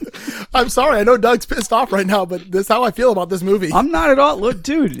 I'm sorry. I know Doug's pissed off right now, but this is how I feel about this movie. I'm not at all. Look,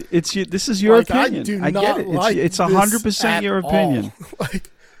 dude, this is your opinion. I get it. It's 100% your opinion. Like,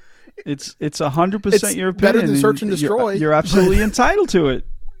 it's 100% your opinion. Better than Search and Destroy. You're absolutely entitled to it.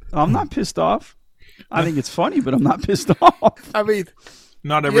 I'm not pissed off. I think it's funny, but I'm not pissed off. I mean,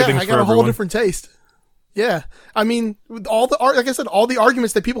 not everything's for everyone. I got a whole different taste. Yeah, I mean, like I said, all the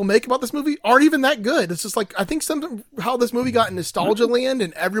arguments that people make about this movie aren't even that good. It's just like, I think how this movie got in nostalgia land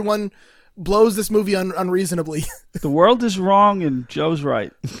and everyone blows this movie unreasonably. The world is wrong and Joe's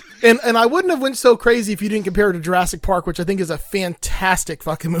right. And I wouldn't have went so crazy if you didn't compare it to Jurassic Park, which I think is a fantastic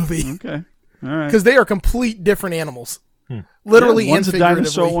fucking movie. Okay, all right. Because they are complete different animals. Literally, one's and a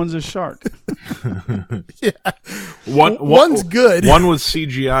dinosaur, one's a shark. Yeah, one's good. One was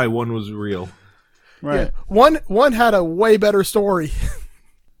CGI, one was real. Right. Yeah. One had a way better story.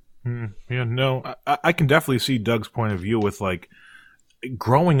 Yeah, no, I can definitely see Doug's point of view with, like,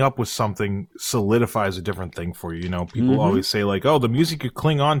 growing up with something solidifies a different thing for you. You know, people always say, like, oh, the music you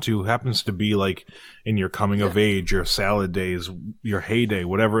cling on to happens to be, like, in your coming of age, your salad days, your heyday,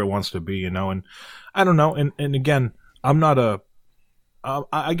 whatever it wants to be, you know. And I don't know. And again, I'm not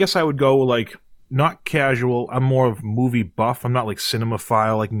I guess I would go, like, not casual. I'm more of movie buff. I'm not, like,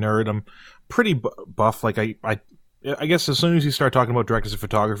 cinemaphile, like, nerd. I'm pretty buff. Like, I guess as soon as you start talking about directors of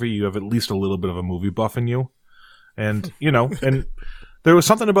photography, you have at least a little bit of a movie buff in you. And, you know, and there was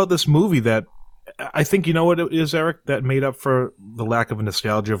something about this movie that I think, you know what it is, Eric, that made up for the lack of a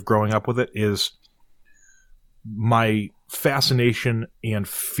nostalgia of growing up with it is my fascination and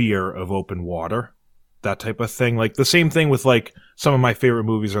fear of open water. That type of thing. Like, the same thing with, like, some of my favorite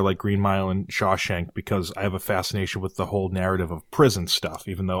movies are like Green Mile and Shawshank, because I have a fascination with the whole narrative of prison stuff,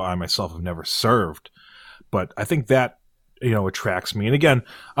 even though I myself have never served. But I think that, you know, attracts me. And again,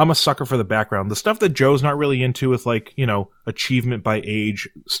 I'm a sucker for the background. The stuff that Joe's not really into with, like, you know, achievement by age,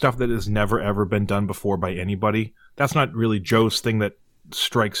 stuff that has never ever been done before by anybody, that's not really Joe's thing that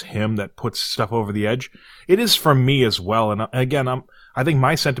strikes him, that puts stuff over the edge. It is for me as well. And again, I think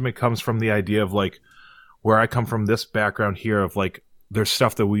my sentiment comes from the idea of, like, where I come from, this background here of, like, there's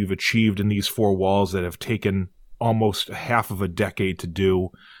stuff that we've achieved in these 4 walls that have taken almost half of a decade to do.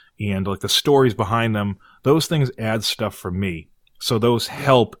 And, like, the stories behind them, those things add stuff for me. So those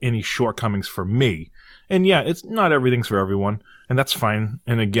help any shortcomings for me. And yeah, it's not everything's for everyone, and that's fine.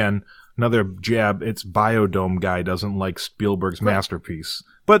 And again, another jab, it's Biodome guy doesn't like Spielberg's masterpiece.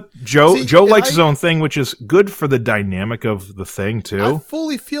 But Joe likes his own thing, which is good for the dynamic of the thing, too. I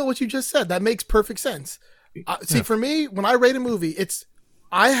fully feel what you just said. That makes perfect sense. See, for me, when I rate a movie,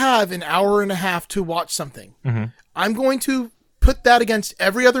 I have an hour and a half to watch something. Mm-hmm. I'm going to put that against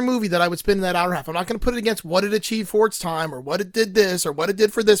every other movie that I would spend in that hour and a half. I'm not going to put it against what it achieved for its time or what it did this or what it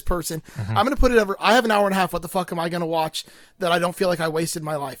did for this person. Mm-hmm. I'm going to put it I have an hour and a half. What the fuck am I going to watch that I don't feel like I wasted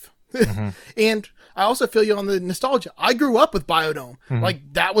my life? Mm-hmm. And I also feel you on the nostalgia. I grew up with Biodome.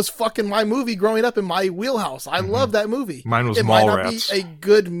 Like, that was fucking my movie growing up in my wheelhouse. I love that movie. Mine was It Mallrats. might not be a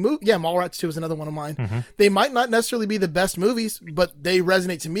good movie. Yeah, Mallrats 2 is another one of mine. They might not necessarily be the best movies, but they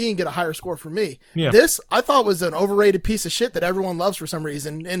resonate to me and get a higher score from me. Yeah. This, I thought, was an overrated piece of shit that everyone loves for some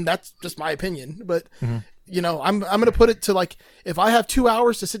reason, and that's just my opinion. But, you know, I'm going to put it to, like, if I have 2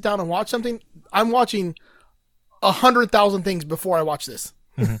 hours to sit down and watch something, I'm watching 100,000 things before I watch this.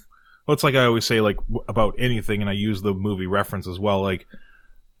 Well, it's like I always say, like, about anything, and I use the movie reference as well, like,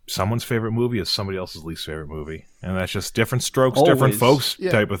 someone's favorite movie is somebody else's least favorite movie. And that's just different strokes, different folks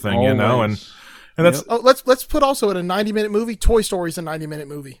type of thing, you know? And that's... Oh, let's put also in a 90-minute movie, Toy Story's a 90-minute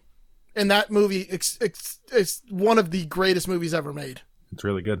movie. And that movie is one of the greatest movies ever made. It's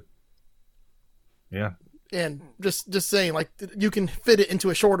really good. Yeah. And just saying, like, you can fit it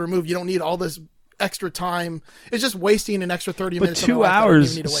into a shorter movie. You don't need all this extra time. It's just wasting an extra 30 minutes. But 2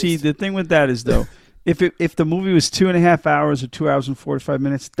 hours. See, the thing with that is, though, if the movie was 2.5 hours or 2 hours and 45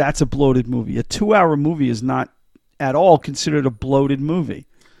 minutes, that's a bloated movie. A 2-hour movie is not at all considered a bloated movie.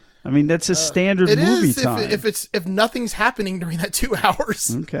 I mean, that's a standard movie time. If nothing's happening during that 2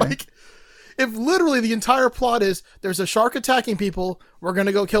 hours. Okay. Like, if literally the entire plot is there's a shark attacking people, we're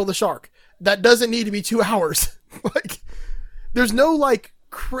gonna go kill the shark. That doesn't need to be 2 hours. Like, there's no, like,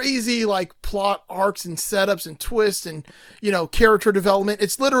 crazy, like, plot arcs and setups and twists and, you know, character development.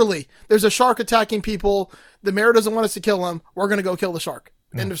 It's literally, there's a shark attacking people. The mayor doesn't want us to kill him. We're going to go kill the shark.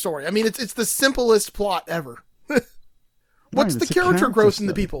 End of story. I mean, it's the simplest plot ever. What's the character growth in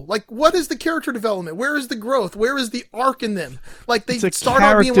the people? Like, what is the character development? Where is the growth? Where is the arc in them? Like, they start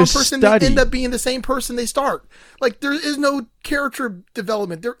out being one person, they end up being the same person they start. Like, there is no character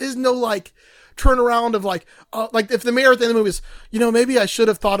development. There is no, like, turnaround of, like if the mayor at the end of the movie is, you know, maybe I should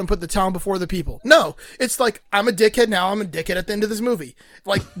have thought and put the town before the people. No, it's like, I'm a dickhead now, I'm a dickhead at the end of this movie.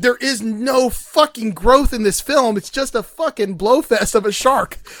 Like, there is no fucking growth in this film. It's just a fucking blowfest of a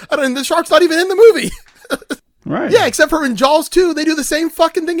shark. And the shark's not even in the movie. Right. Yeah, except for in Jaws 2, they do the same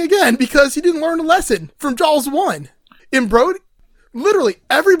fucking thing again because he didn't learn a lesson from Jaws 1. In Brody, literally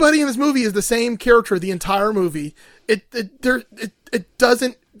everybody in this movie is the same character the entire movie. It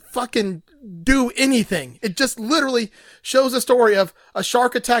doesn't fucking do anything. It just literally shows a story of a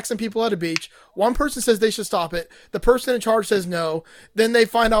shark attacks some people at a beach. One person says they should stop it. The person in charge says no. Then they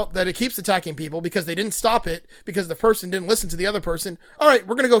find out that it keeps attacking people because they didn't stop it because the person didn't listen to the other person. All right,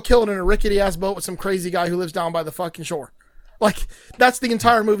 we're going to go kill it in a rickety ass boat with some crazy guy who lives down by the fucking shore. Like, that's the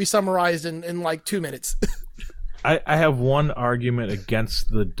entire movie summarized in like 2 minutes. I have one argument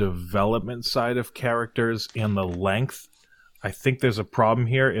against the development side of characters and the length. I think there's a problem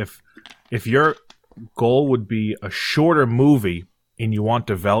here. If your goal would be a shorter movie and you want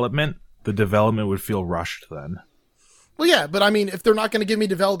development, the development would feel rushed then. Well, yeah, but I mean, if they're not going to give me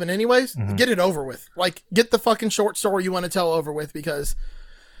development anyways, get it over with. Like, get the fucking short story you want to tell over with because,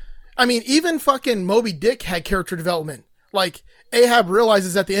 I mean, even fucking Moby Dick had character development. Like, Ahab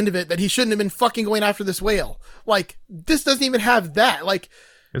realizes at the end of it that he shouldn't have been fucking going after this whale. Like, this doesn't even have that. Like,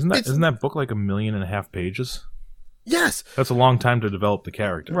 isn't that book like 1.5 million pages? Yes. That's a long time to develop the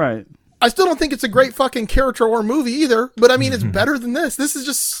character. Right. I still don't think it's a great fucking character or movie either, but I mean, it's better than this. This is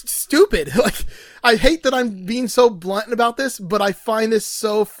just stupid. Like, I hate that I'm being so blunt about this, but I find this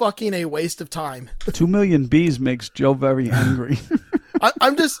so fucking a waste of time. 2 million bees makes Joe very angry.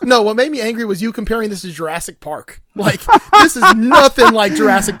 What made me angry was you comparing this to Jurassic Park. Like, this is nothing like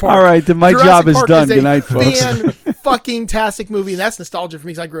Jurassic Park. All right, then my job is done. Good night, folks. Fan-fucking-tastic movie, and that's nostalgia for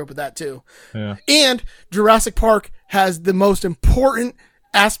me because I grew up with that too. Yeah. And Jurassic Park has the most important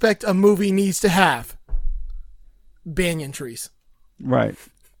aspect a movie needs to have: banyan trees. Right.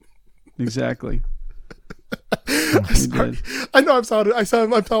 Exactly. I know I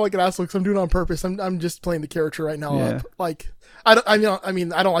sound like an asshole because I'm doing it on purpose. I'm just playing the character right now. Yeah. Like, I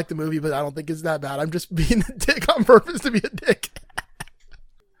don't like the movie, but I don't think it's that bad. I'm just being a dick on purpose to be a dick.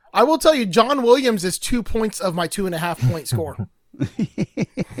 I will tell you, John Williams is 2 points of my 2.5 point score.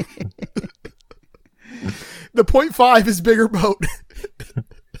 The 0.5 is Bigger Boat.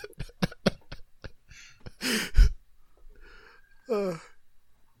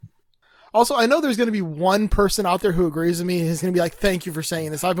 Also, I know there's going to be one person out there who agrees with me and is going to be like, thank you for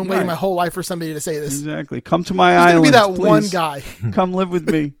saying this. I've been waiting my whole life for somebody to say this. Exactly. Come to my island. There's going to be that please. one guy. Come live with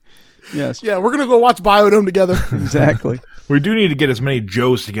me. Yes. Yeah, we're going to go watch Biodome together. Exactly. We do need to get as many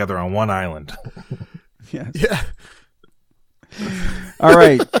Joes together on one island. Yes. Yeah. All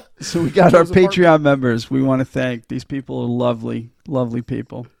right. So we got our Patreon members. We want to thank. These people are lovely, lovely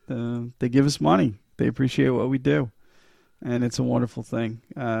people. They give us money. They appreciate what we do. And it's a wonderful thing.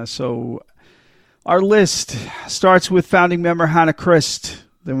 So our list starts with founding member Hannah Christ.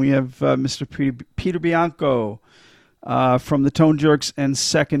 Then we have Mr. Peter Bianco. From the Tone Jerks and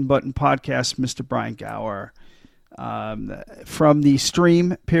Second Button podcast, Mr. Brian Gower. From the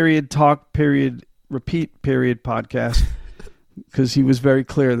Stream Talk Repeat podcast, because he was very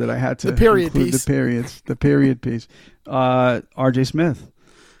clear that I had to include the period piece. RJ Smith.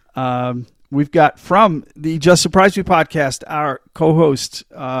 We've got from the Just Surprise Me podcast, our co-host,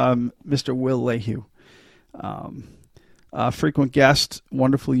 Mr. Will Lehue. Frequent guest,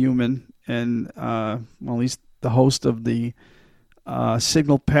 wonderful human, and he's the host of the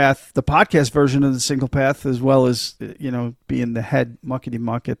Signal Path, the podcast version of the Signal Path, as well as, being the head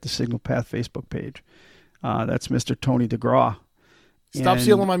muckety-muck at the Signal Path Facebook page. That's Mr. Tony DeGraw. Stop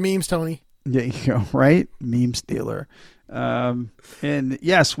stealing my memes, Tony. There you go, right? Meme stealer. And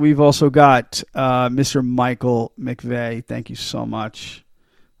yes, we've also got Mr. Michael McVeigh. Thank you so much.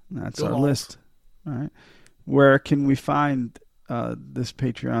 That's our list. All right. Where can we find this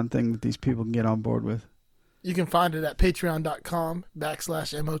Patreon thing that these people can get on board with? You can find it at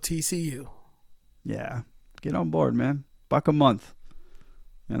patreon.com/MOTCU. Yeah. Get on board, man. $1 a month.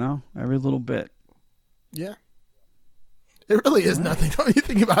 Every little bit. Yeah. It really is nothing. Don't you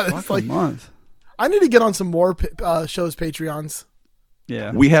think about it? It's like $1 a month. I need to get on some more shows Patreons.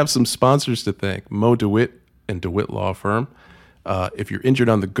 Yeah. We have some sponsors to thank. Mo DeWitt and DeWitt Law Firm. If you're injured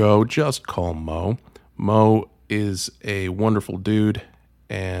on the go, just call Mo. Mo is a wonderful dude,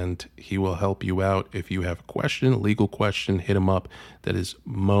 and he will help you out. If you have a question, a legal question, hit him up. That is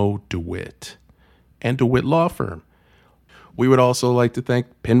Mo DeWitt and DeWitt Law Firm. We would also like to thank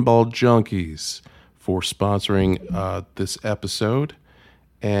Pinball Junkies for sponsoring this episode.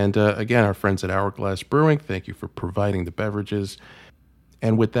 And again, our friends at Hourglass Brewing, thank you for providing the beverages.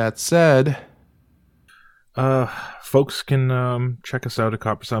 And with that said, folks can check us out at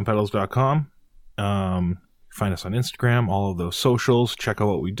coppersoundpedals.com. Find us on Instagram, all of those socials. Check out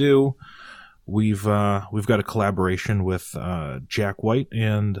what we do. We've got a collaboration with Jack White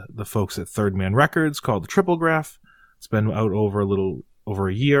and the folks at Third Man Records called the Triple Graph. It's been out over a little over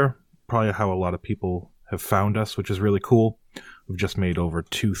a year. Probably how a lot of people have found us, which is really cool. We've just made over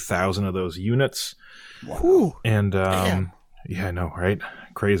 2,000 of those units. Wow. And yeah, I know, right?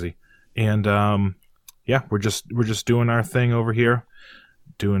 Crazy. And yeah, we're just doing our thing over here,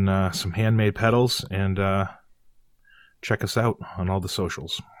 doing some handmade pedals, and check us out on all the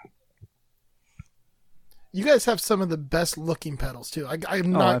socials. You guys have some of the best looking pedals too.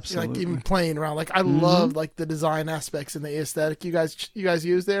 I'm not like even playing around. Like I love like the design aspects and the aesthetic you guys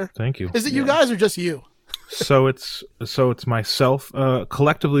use there. Thank you. Is it you guys or just you? So it's myself.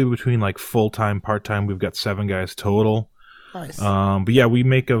 Collectively between like full time, part time, we've got 7 guys total. Nice. But yeah, we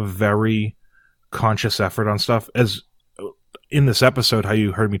make a very conscious effort on stuff. As in this episode, how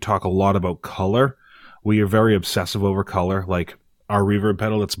you heard me talk a lot about color. We are very obsessive over color. Like our reverb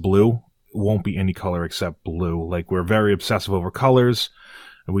pedal that's blue won't be any color except blue. Like we're very obsessive over colors.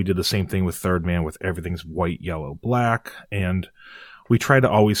 And we did the same thing with Third Man, with everything's white, yellow, black. And we try to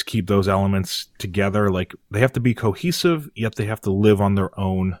always keep those elements together. Like they have to be cohesive, yet they have to live on their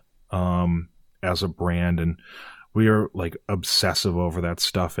own as a brand. And we are like obsessive over that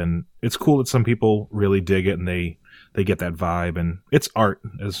stuff. And it's cool that some people really dig it and they get that vibe. And it's art,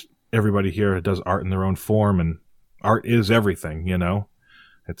 as everybody here does art in their own form. And art is everything, you know?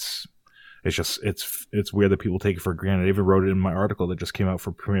 It's weird that people take it for granted. I even wrote it in my article that just came out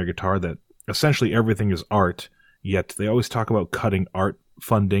for Premier Guitar that essentially everything is art, yet they always talk about cutting art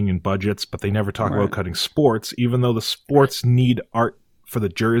funding and budgets, but they never talk about cutting sports, even though the sports need art for the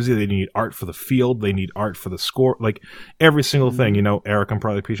jersey, they need art for the field, they need art for the score, like every single thing, you know. Eric, I'm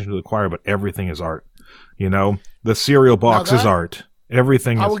probably preaching to the choir, but everything is art, you know. The cereal box is art.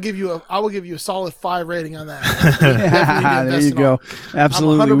 Everything. I will give you a solid 5 rating on that. There you go.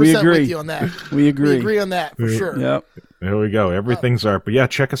 Absolutely, we agree. With you on that. We agree on that for sure. Yep. There we go. Everything's art. But yeah,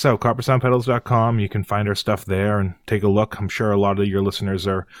 check us out, coppersoundpedals.com. You can find our stuff there and take a look. I'm sure a lot of your listeners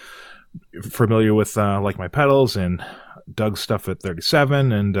are familiar with like my pedals and Doug's stuff at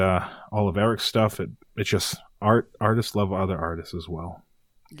 37 and all of Eric's stuff. It's just art. Artists love other artists as well.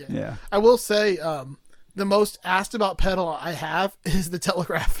 Yeah. I will say, the most asked about pedal I have is the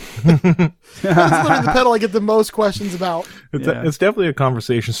Telegraph. That's literally the pedal I get the most questions about. It's definitely a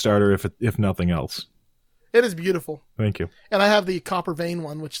conversation starter, if nothing else. It is beautiful. Thank you. And I have the copper vein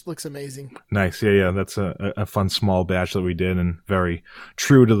one, which looks amazing. Nice. Yeah. That's a fun small batch that we did, and very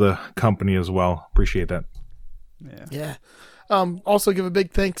true to the company as well. Appreciate that. Yeah. Also give a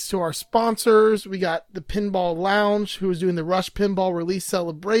big thanks to our sponsors. We got the Pinball Lounge, who is doing the Rush Pinball release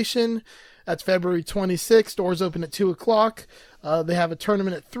celebration. That's February 26th. Doors open at 2 o'clock. They have a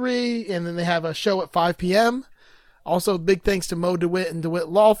tournament at 3, and then they have a show at 5 p.m. Also, big thanks to Mo DeWitt and DeWitt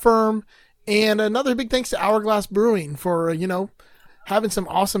Law Firm. And another big thanks to Hourglass Brewing for, having some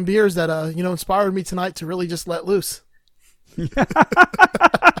awesome beers that, inspired me tonight to really just let loose. I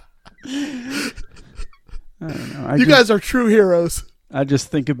don't know. You guys are true heroes. I just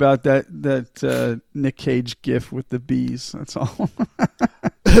think about that Nick Cage gif with the bees. That's all.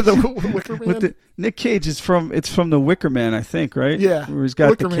 The Wicker Man? Nick Cage is from the Wicker Man, I think, right? Yeah. Where he's got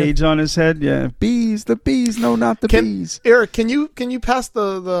Wicker the Man. cage on his head. Yeah. Bees, the bees. No, not the bees. Eric, can you pass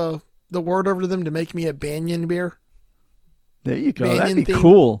the word over to them to make me a Banyan beer? There you go. Banyan That'd be theme.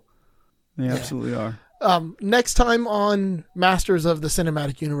 cool. They absolutely are. Next time on Masters of the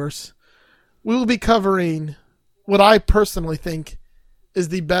Cinematic Universe, we will be covering what I personally think is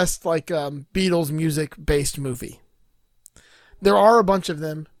the best Beatles music based movie. There are a bunch of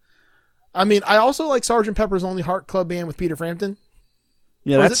them. I mean, I also like Sgt. Pepper's Lonely Heart Club Band with Peter Frampton.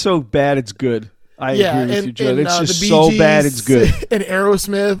 Yeah, that's so bad it's good. I agree with you, Joe. And, it's just the Bee so Gees bad it's good. And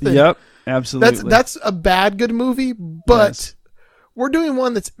Aerosmith. And Yep, absolutely. That's a bad good movie, but we're doing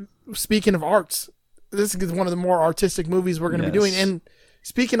one that's, speaking of arts, this is one of the more artistic movies we're going to be doing. And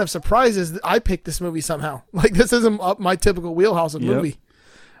speaking of surprises, I picked this movie somehow. Like, this isn't up my typical wheelhouse of movie.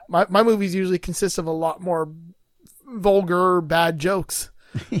 My movies usually consist of a lot more vulgar, bad jokes.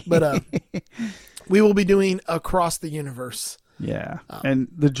 But we will be doing Across the Universe. Yeah. And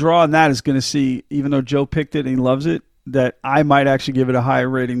the draw on that is going to see, even though Joe picked it and he loves it, that I might actually give it a higher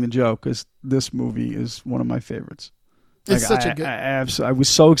rating than Joe, because this movie is one of my favorites. It's such a good... I was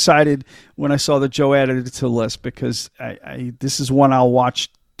so excited when I saw that Joe added it to the list, because this is one I'll watch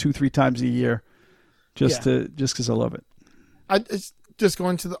 2-3 times a year just because I love it. It's just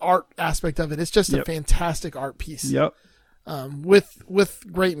going to the art aspect of it. It's just a fantastic art piece. Yep. With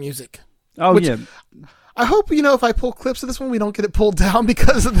great music. Oh, yeah. I hope, if I pull clips of this one, we don't get it pulled down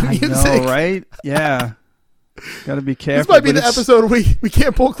because of the music. I know, right? Yeah. Got to be careful. This might be the episode we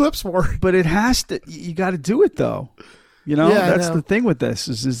can't pull clips for. But it has to. You got to do it, though. That's the thing with this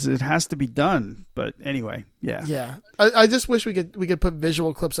is it has to be done. But anyway, yeah. Yeah. I just wish we could put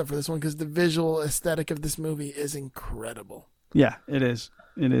visual clips up for this one, because the visual aesthetic of this movie is incredible. Yeah, it is.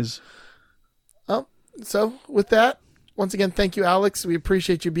 It is. Oh, so with that, once again, thank you, Alex. We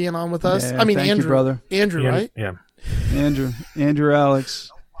appreciate you being on with us. Yeah, thank Andrew, you, brother. Andrew, right? Yeah. Andrew, Alex.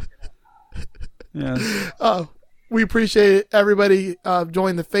 Yeah. We appreciate everybody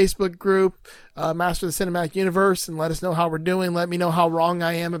join the Facebook group, Master of the Cinematic Universe, and let us know how we're doing. Let me know how wrong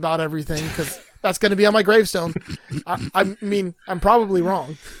I am about everything, because that's going to be on my gravestone. I mean, I'm probably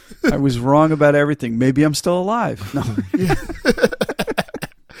wrong. I was wrong about everything. Maybe I'm still alive. No.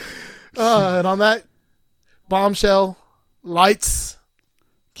 And on that bombshell, lights,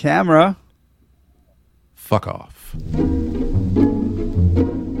 camera, fuck off.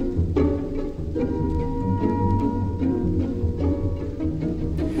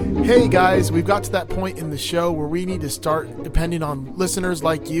 Hey guys, we've got to that point in the show where we need to start depending on listeners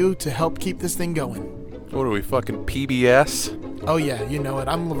like you to help keep this thing going. What are we, fucking PBS? Oh yeah, you know it.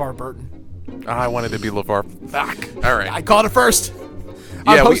 I'm LeVar Burton. I wanted to be LeVar. Fuck. All right. I called it first.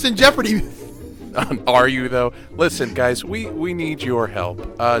 I'm hosting Jeopardy. Are you, though? Listen, guys, we need your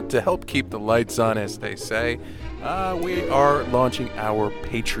help. To help keep the lights on, as they say, we are launching our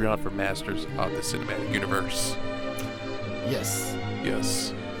Patreon for Masters of the Cinematic Universe. Yes.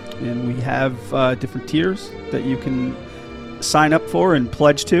 Yes. And we have different tiers that you can sign up for and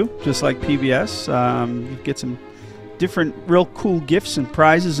pledge to, just like PBS. You get some different real cool gifts and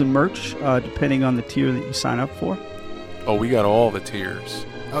prizes and merch, depending on the tier that you sign up for. Oh, we got all the tiers.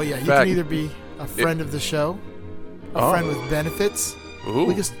 Oh, yeah. You can either be a friend of the show, a friend with benefits.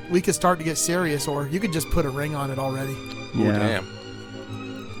 Ooh. We could start to get serious, or you could just put a ring on it already. Ooh, damn.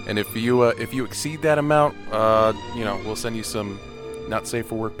 And if you exceed that amount, we'll send you some not safe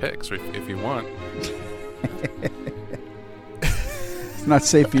for work pics if you want. It's not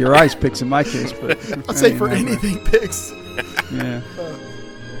safe for your eyes pics in my case, but not safe for anything pics. Yeah.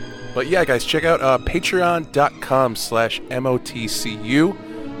 But yeah, guys, check out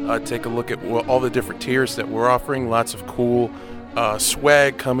patreon.com/MOTCU. Take a look at all the different tiers that we're offering. Lots of cool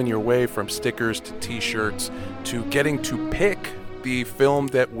swag coming your way, from stickers to t-shirts to getting to pick the film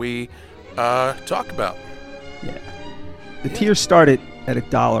that we talk about. Yeah. The tiers start at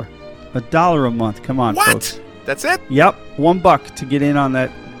 $1. $1 a month. Come on, folks. That's it? Yep. $1 to get in on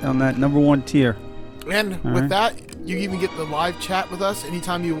that number one tier. And with that, you even get the live chat with us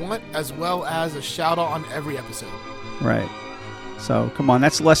anytime you want, as well as a shout out on every episode. Right. So come on,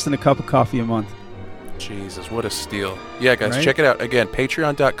 that's less than a cup of coffee a month. Jesus, what a steal. Yeah, guys, check it out. Again,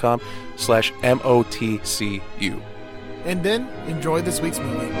 patreon.com/MOTCU. And then enjoy this week's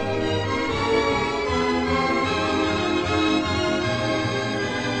movie.